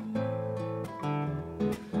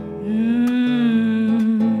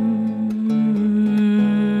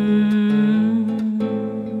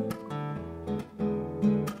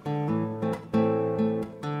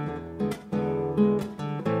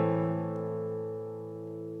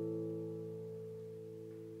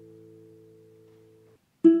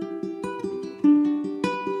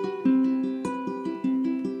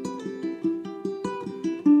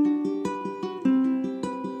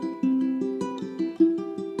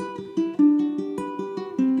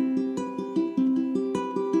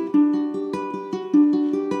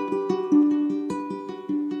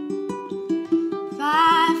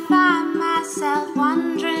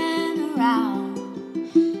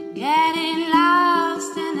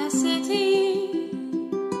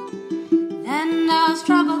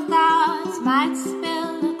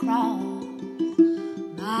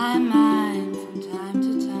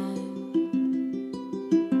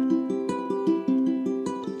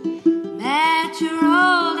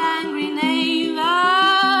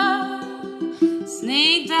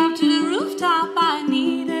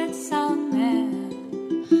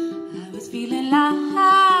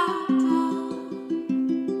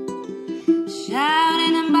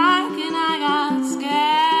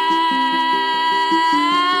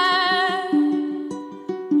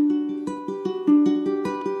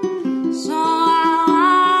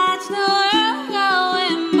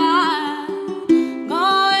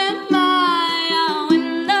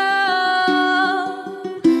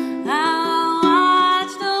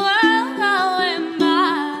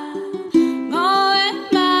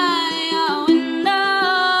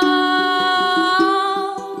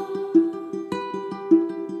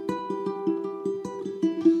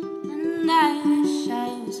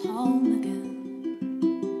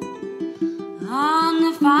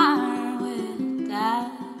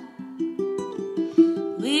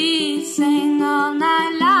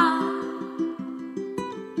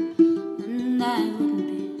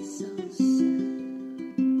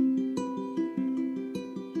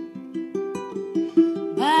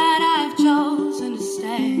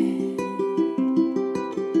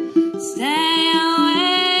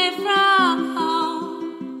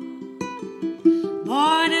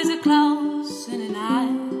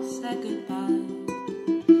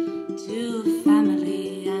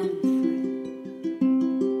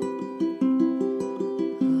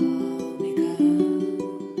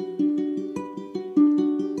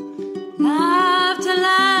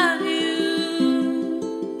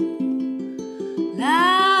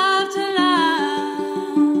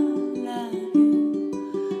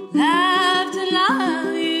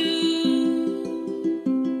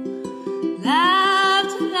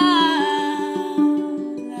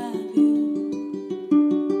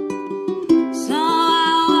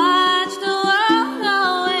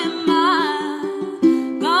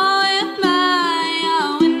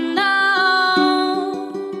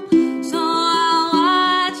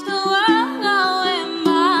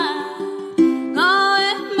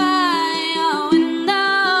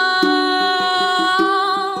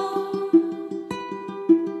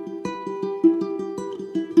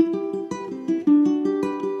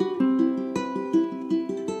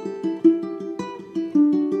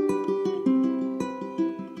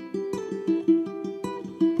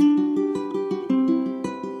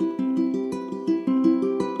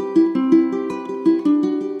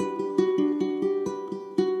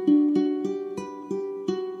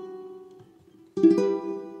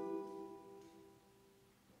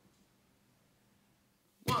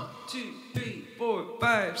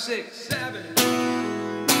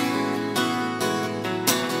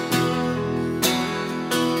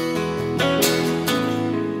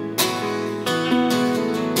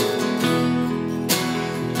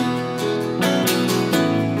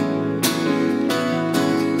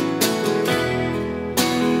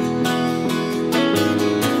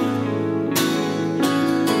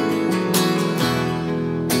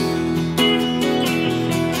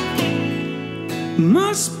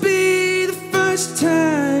 Must be the first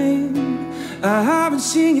time I haven't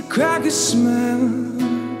seen you crack a smile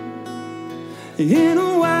in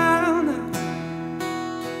a while now.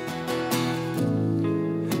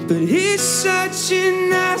 But he's such a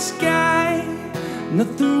nice guy,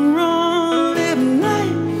 nothing wrong in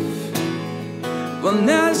life. Well,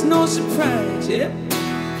 now there's no surprise, yeah.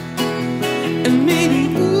 And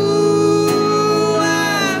maybe, ooh,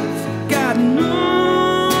 I've got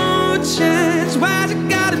no chance. Why's it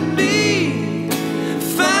gotta be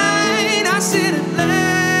fine? I said it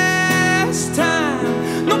last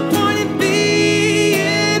time. No point in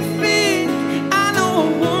being fake. I know I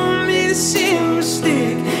won't make the same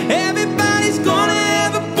mistake. Everybody's gonna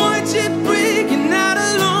have a point to break. You're not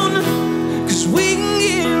alone, 'cause we can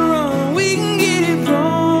get it wrong. We can get it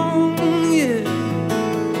wrong, yeah.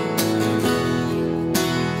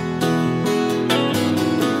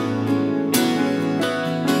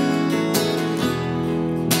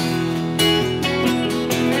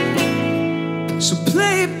 So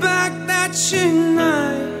play it back that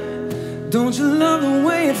tonight. Don't you love the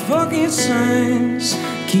way it fucking shines?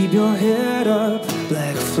 Keep your head up,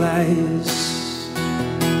 black flies.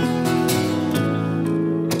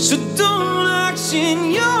 So don't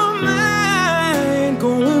auction your mind.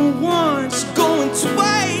 Going once, going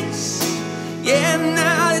twice. Yeah,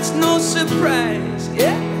 now it's no surprise,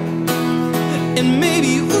 yeah. And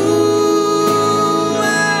maybe, ooh,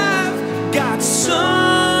 I've got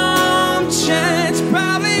some chance.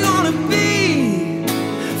 Probably gonna be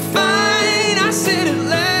fine. I said it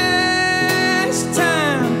last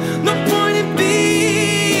time. No point in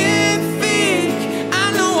being fake.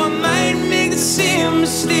 I know I might make the same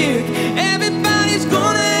mistake. Everybody's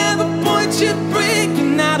gonna have a point to break.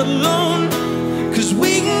 You're not alone, 'cause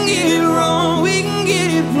we can get it wrong. We can get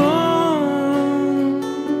it wrong.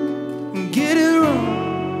 Get it wrong.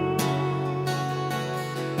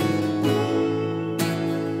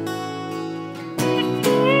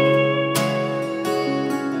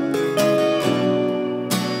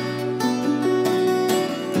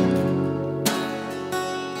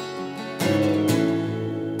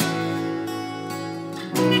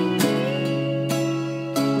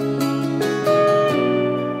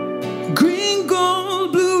 Green,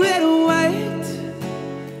 gold, blue, red, and white.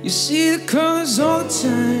 You see the colors all the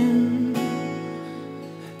time,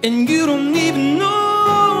 and you don't even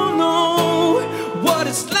know what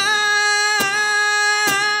it's like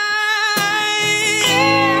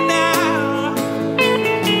now.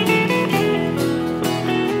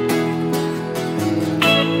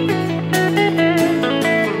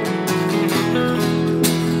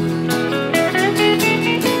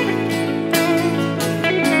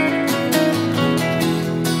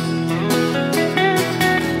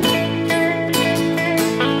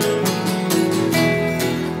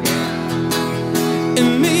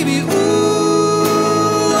 And maybe,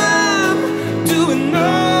 ooh, I'm doing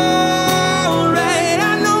alright.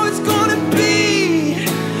 I know it's gonna be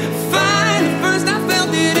fine. At first I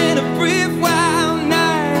felt it in a brief wild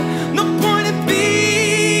night. No point in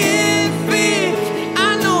being fake.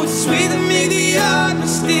 I know it's sweet to make the odd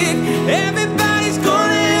mistake. Everybody's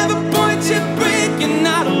gonna have a point to break. You're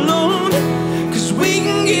not alone, 'cause we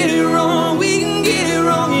can get it wrong. We can get it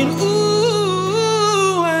wrong. And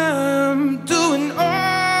ooh, I'm doing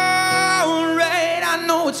alright. I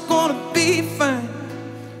know it's gonna be fine.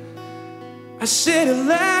 I said it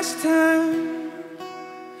last time.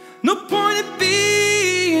 No point in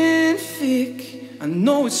being fake. I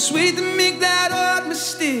know it's sweet to make that odd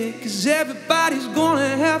mistake, 'cause everybody's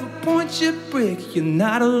gonna have a point to break. You're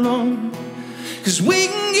not alone, 'cause we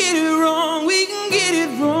can get it wrong. We can get it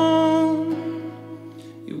wrong.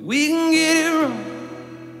 Yeah, we can get it wrong.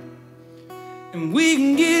 And we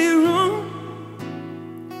can get it wrong.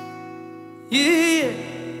 Yeah.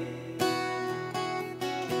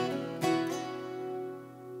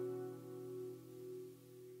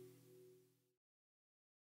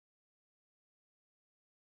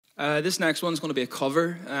 This next one's going to be a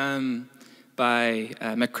cover by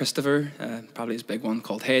Mick Christopher, probably his big one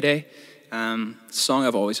called Heyday. Song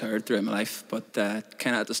I've always heard throughout my life, but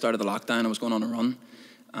kind of at the start of the lockdown I was going on a run,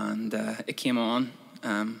 and it came on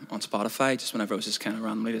Spotify just whenever I was just kind of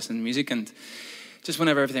randomly listening to music, and just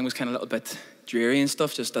whenever everything was kind of a little bit dreary and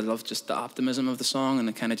stuff, I loved just the optimism of the song, and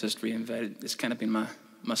it kind of just reinvented. It's kind of been my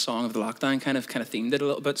song of the lockdown, kind of themed it a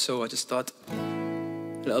little bit. So I just thought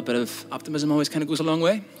a little bit of optimism always kind of goes a long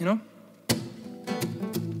way, you know.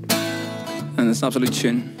 And it's an absolute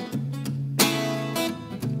tune.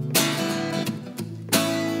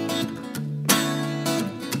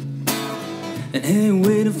 And ain't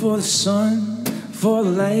waiting for the sun, for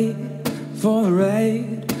the light, for the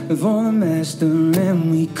right, for the master.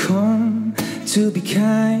 And we come to be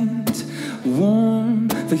kind, warm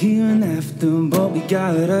for here and after. But we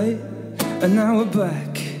got it right, and now we're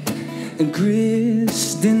back, and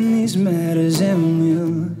grist in these matters, and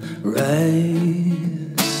we'll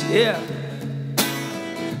rise. Yeah.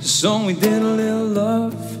 So we did a little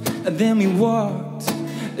love, and then we walked.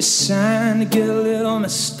 It's time to get a little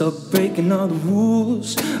messed up, breaking all the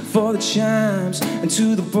rules for the chimes, and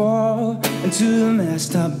to the ball, and to the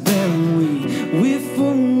mast top. And we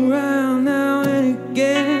fool around now and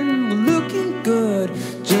again. We're looking good,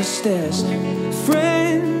 just as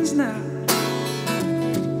friends now.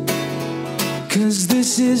 'Cause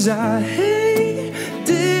this is our heyday,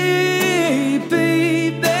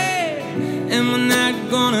 baby, and we're not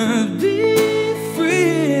gonna be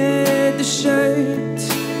afraid to shine.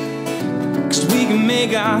 We can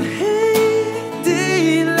make our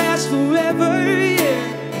heyday last forever,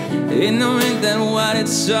 yeah. Ain't that what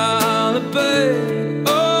it's all about?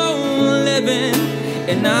 Oh, living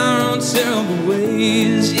in our own terrible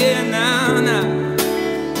ways, yeah, now.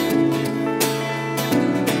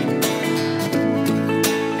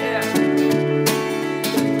 Yeah.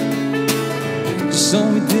 So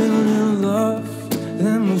we did a little love,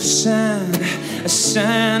 then we'll sign. A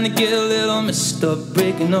sign to get a little messed up,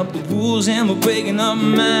 breaking up the rules, and we're breaking up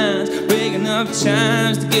minds, breaking up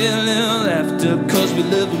times to get a little laughter. 'Cause we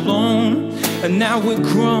live alone, and now we're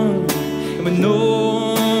grown, and we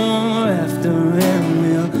know after, and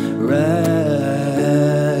we'll rise,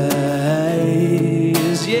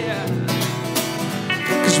 yeah.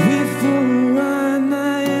 'Cause we're full right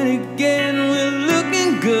now and again, we're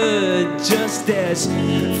looking good, just as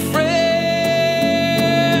friends.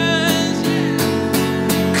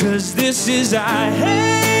 This is our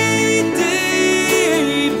heyday,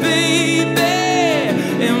 baby,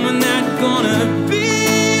 and we're not gonna be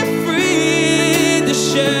afraid to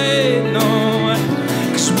share, no.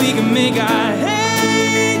 'Cause we can make our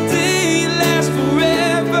heyday last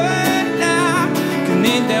forever now. 'Cause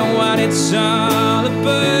ain't that what it's all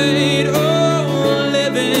about? Oh,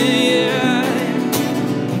 living, yeah.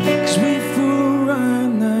 'Cause we fool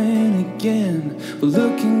around now and again, we're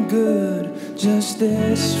looking good, just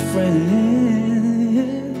as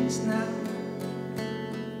friends now.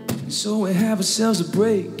 So we have ourselves a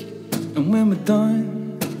break, and when we're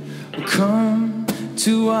done, we'll come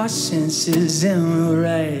to our senses and we'll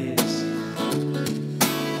rise.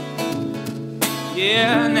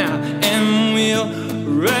 Yeah, now, and we'll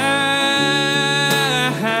rise.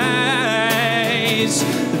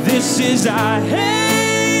 This is our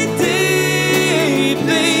heyday,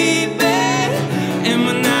 baby, and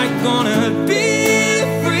we're not gonna be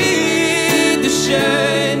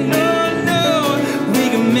no, we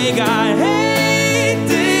can make our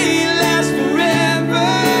heyday last forever,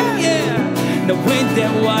 yeah. Now ain't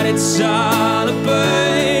that what it's all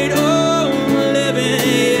about? Oh, living,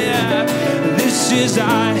 yeah. This is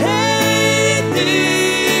our heyday,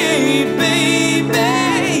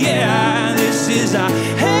 baby, yeah. This is our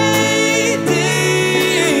heyday,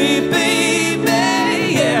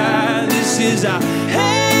 baby, yeah. This is our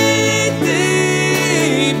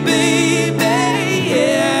heyday, baby.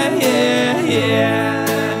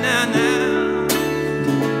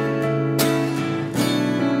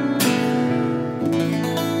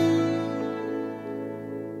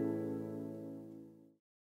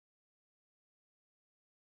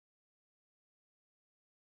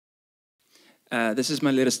 This is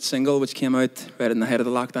my latest single, which came out right in the height of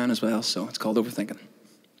the lockdown as well, so it's called Overthinking.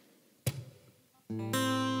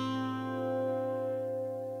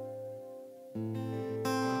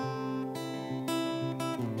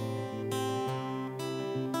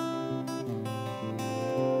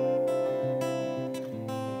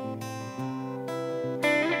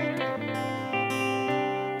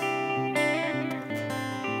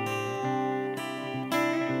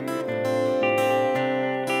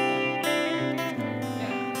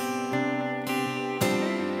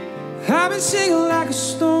 I've been sinking like a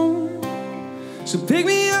stone, so pick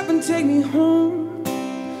me up and take me home.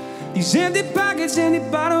 These empty pockets, empty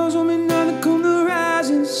bottles want me not to come the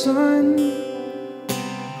rising sun.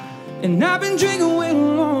 And I've been drinking way too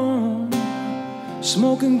long,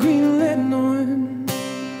 smoking green and letting on.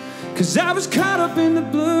 'Cause I was caught up in the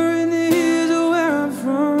blur in the years of where I'm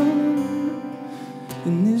from.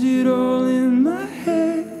 And is it all in my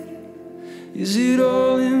head? Is it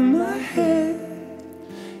all in my head?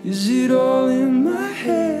 Is it all in my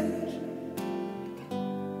head?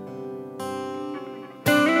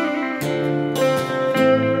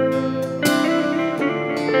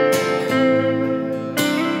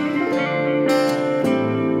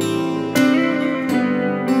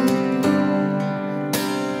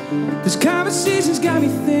 This conversation's got me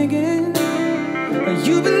thinking,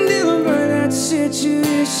 you've been dealing with that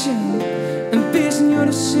situation and basing your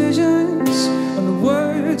decisions on the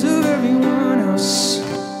words of everyone else.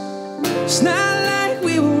 It's not like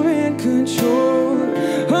we were in control.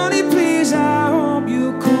 Honey, please, I hope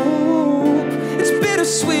you cope. It's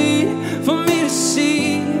bittersweet for me to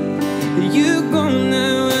see that you're gone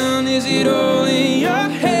now. And is it all in your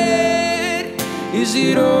head? Is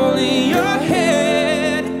it all in your head?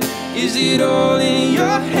 Is it all in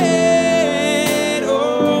your head?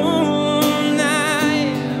 Oh,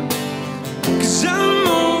 night. 'Cause I'm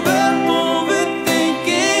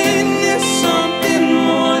overthinking. There's something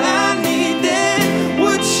more I need than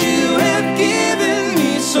what you have given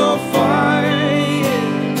me so far.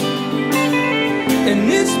 And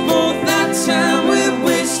it's both that time we're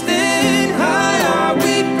wasting. How are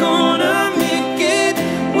we gonna make it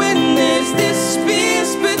when there's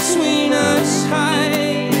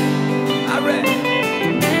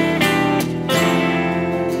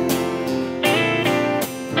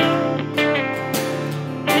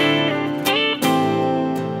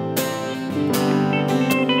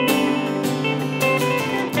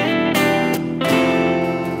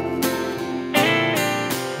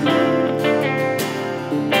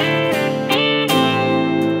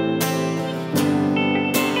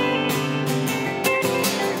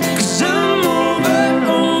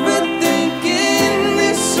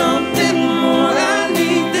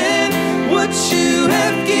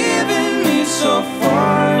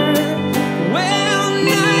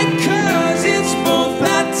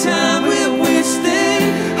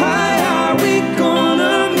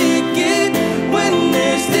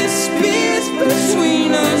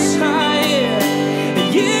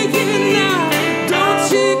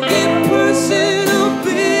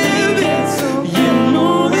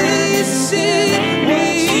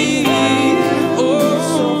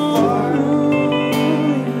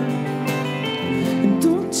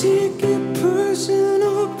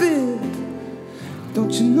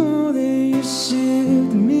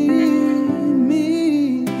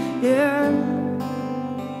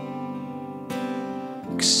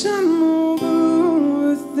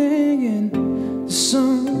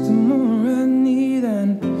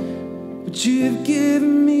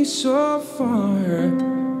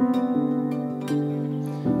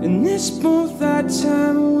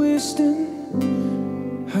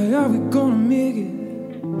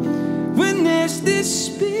this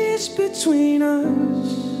space between us?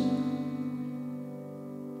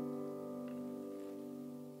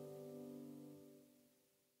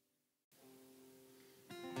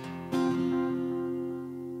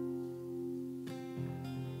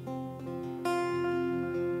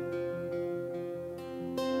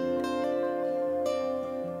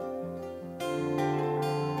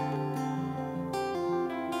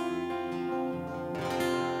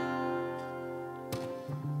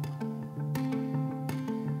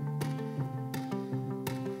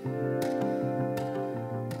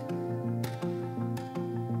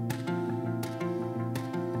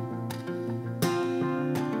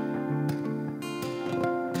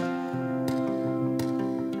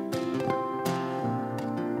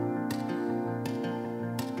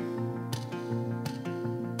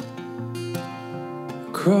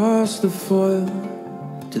 Across the foil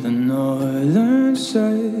to the northern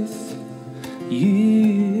south,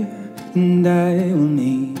 you and I will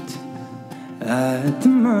meet at the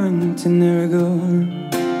mountain Aragorn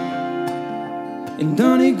in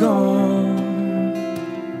Donegal,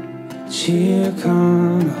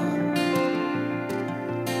 Chircana.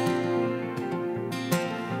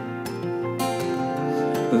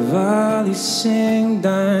 Valley sing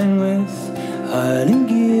down with hiding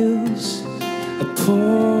gills, a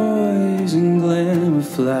poison glen where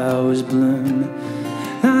flowers bloom,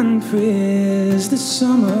 and praise the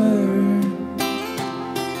summer.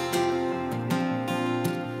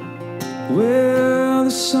 Well,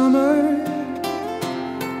 the summer,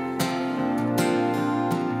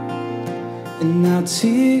 and I'll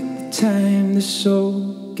take the time to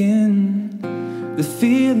soak in the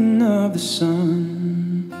feeling of the sun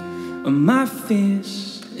on my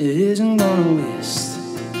face. It isn't gonna waste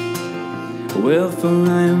Well, for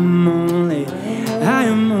I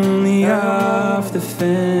am only off the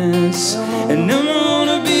fence, and I'm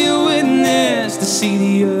gonna be a witness to see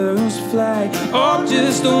the earls fly, or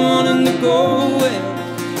just the one in the go away.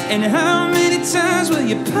 And how many times will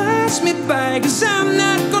you pass me by? 'Cause I'm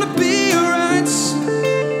not gonna be right.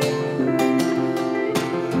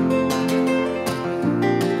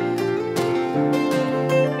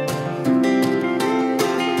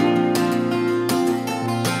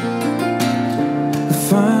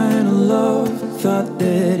 The final love thought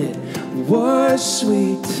that it was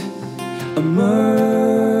sweet, a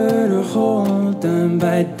murder hold done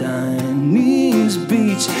by Diney's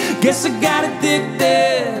Beach. Guess I got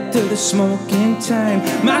addicted to the smoking time.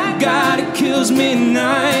 My God, it kills me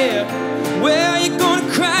now. Well, you're gonna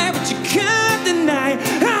cry, but you can't deny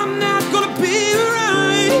I'm not gonna be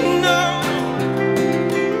right, no.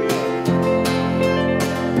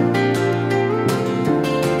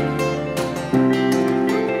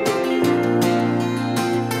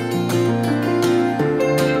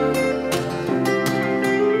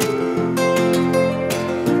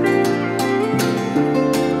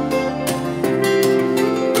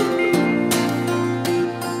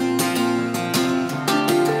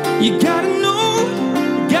 You gotta know,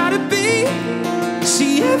 you gotta be,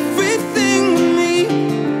 see everything with me.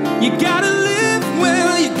 You gotta live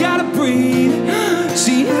well, you gotta breathe,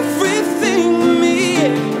 see everything with me.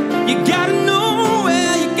 You gotta know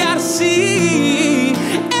well, you gotta see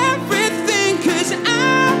everything, 'cause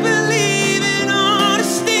I believe in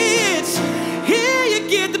honesty. It's here you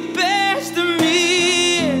get the best of me.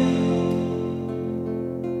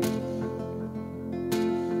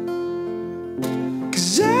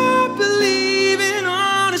 'Cause I believe in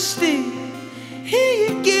honesty. Here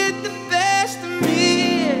you get the best of me.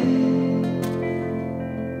 Yeah.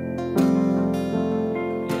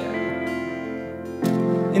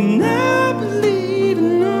 And I believe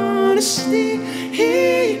in honesty.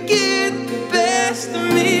 Here you get the best of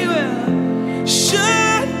me. Well,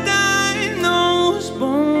 shut down those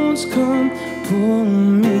bones, come pull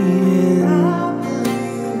me in. I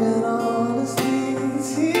believe in honesty.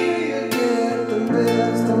 Here you get the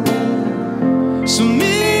best of me. So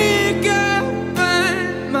me got find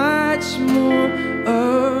much more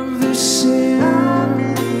of the same. I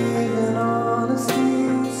believe in honesty.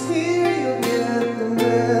 Here you get the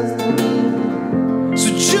best of me. So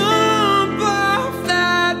jump off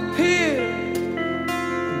that pier,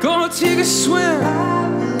 gonna take a swim. I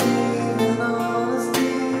believe in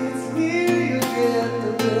honesty. Here you get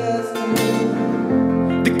the best of me.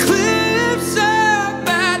 The cliffs up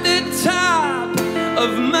at the top of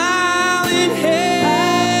Mountain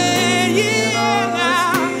Head, yeah,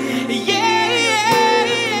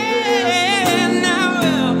 yeah. Now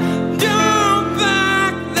we'll jump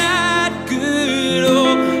back that good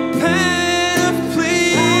old pan of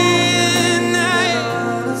playing night.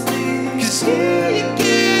 'Cause here you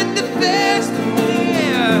get the best of me,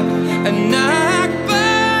 and knock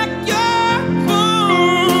back your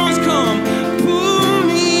bones, come pull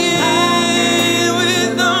me in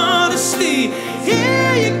with honesty.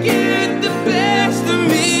 Here you get the best of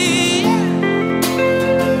me.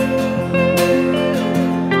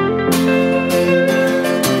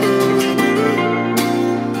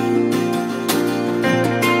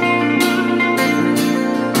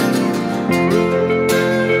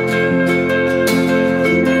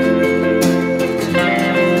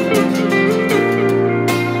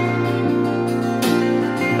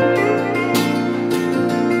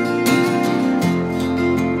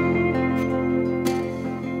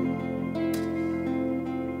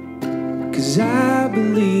 'Cause I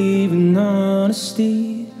believe in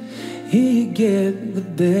honesty. Here you get the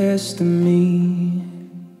best of me.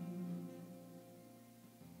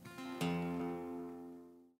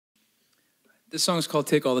 This song is called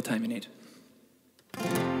Take All the Time You Need.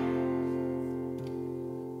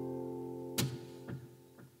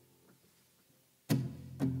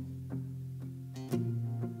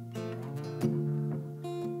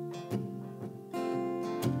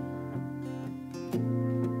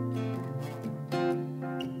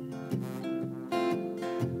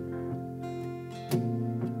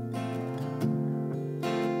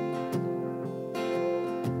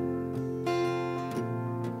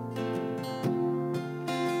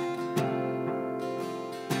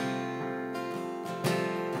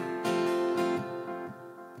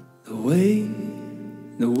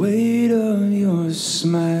 The weight of your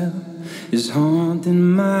smile is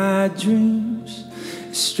haunting my dreams.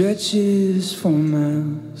 It stretches for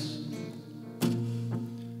miles.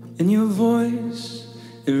 And your voice,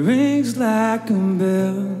 it rings like a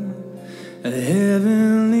bell, a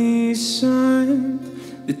heavenly sign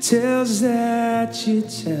the tales that you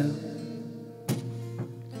tell.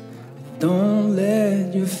 Don't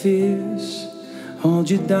let your fears hold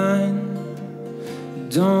you down.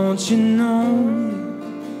 Don't you know?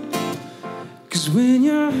 'Cause when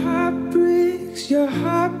your heart breaks,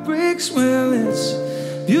 well, it's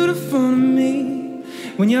beautiful to me.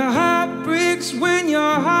 When your heart breaks,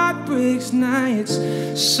 now it's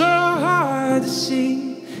so hard to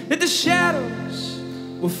see that the shadows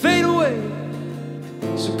will fade away.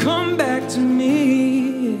 So come back to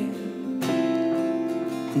me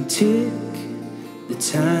and take the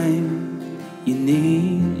time you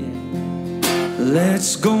need.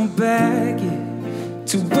 Let's go back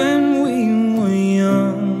to when we were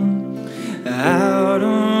young, out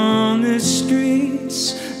on the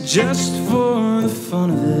streets just for the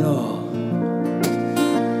fun of it all.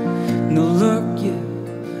 Now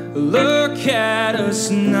look at us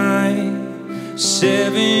now,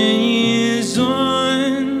 7 years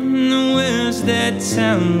on. Where's that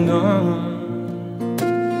time gone?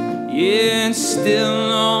 Yeah, and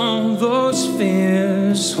still all those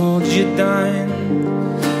fears hold you down.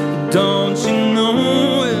 Don't you know?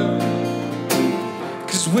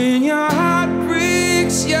 'Cause when your heart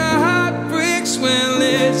breaks, well,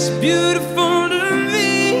 it's beautiful to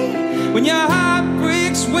me. When your heart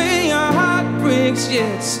breaks,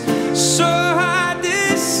 yeah, it's so hard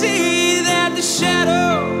to see that the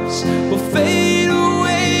shadows will fade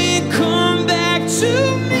away and come back to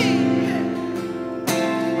me.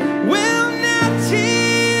 Well, now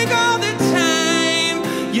take all the time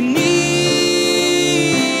you need.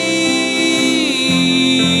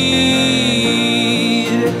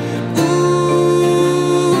 Ooh,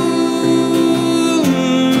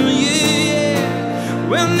 yeah.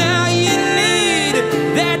 Well, now you need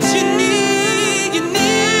that you need.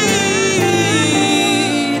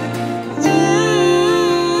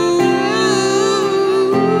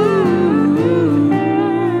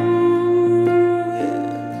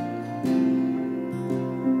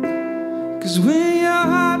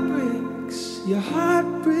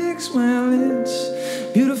 Well, it's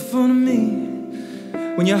beautiful to me.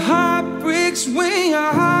 When your heart breaks,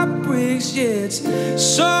 yeah, it's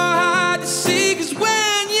so hard to see. 'Cause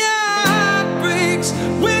when your heart breaks,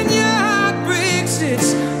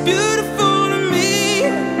 it's beautiful to me.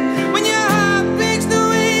 When your heart breaks,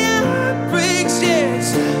 yeah,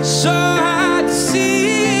 it's so hard to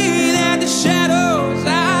see that the shadows,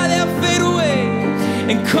 they'll fade away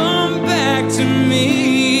and come back to me.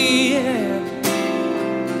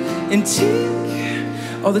 And take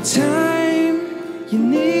all the time you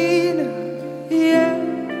need, yeah.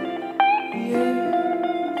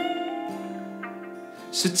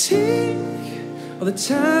 So take all the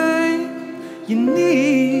time you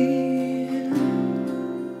need.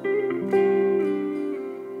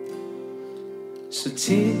 So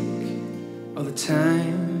take all the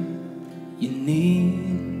time you need.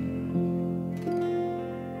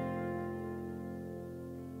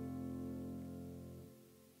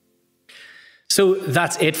 So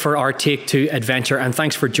that's it for our Take Two adventure, and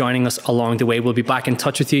thanks for joining us along the way. We'll be back in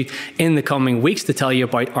touch with you in the coming weeks to tell you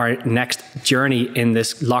about our next journey in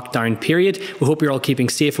this lockdown period. We hope you're all keeping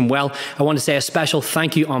safe and well. I want to say a special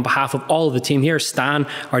thank you on behalf of all of the team here: Stan,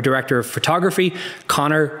 our director of photography;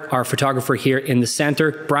 Conor, our photographer here in the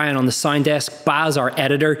centre; Brian on the sound desk; Baz, our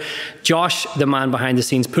editor; Josh, the man behind the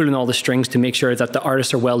scenes pulling all the strings to make sure that the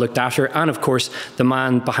artists are well looked after; and of course the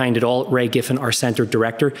man behind it all, Ray Giffen, our centre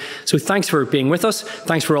director. So thanks for being with us.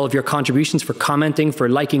 Thanks for all of your contributions, for commenting, for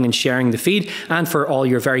liking and sharing the feed, and for all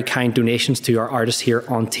your very kind donations to our artists here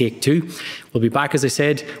on Take Two. We'll be back, as I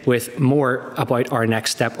said, with more about our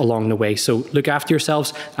next step along the way. So look after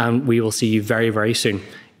yourselves, and we will see you very, very soon.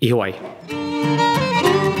 Ihoai.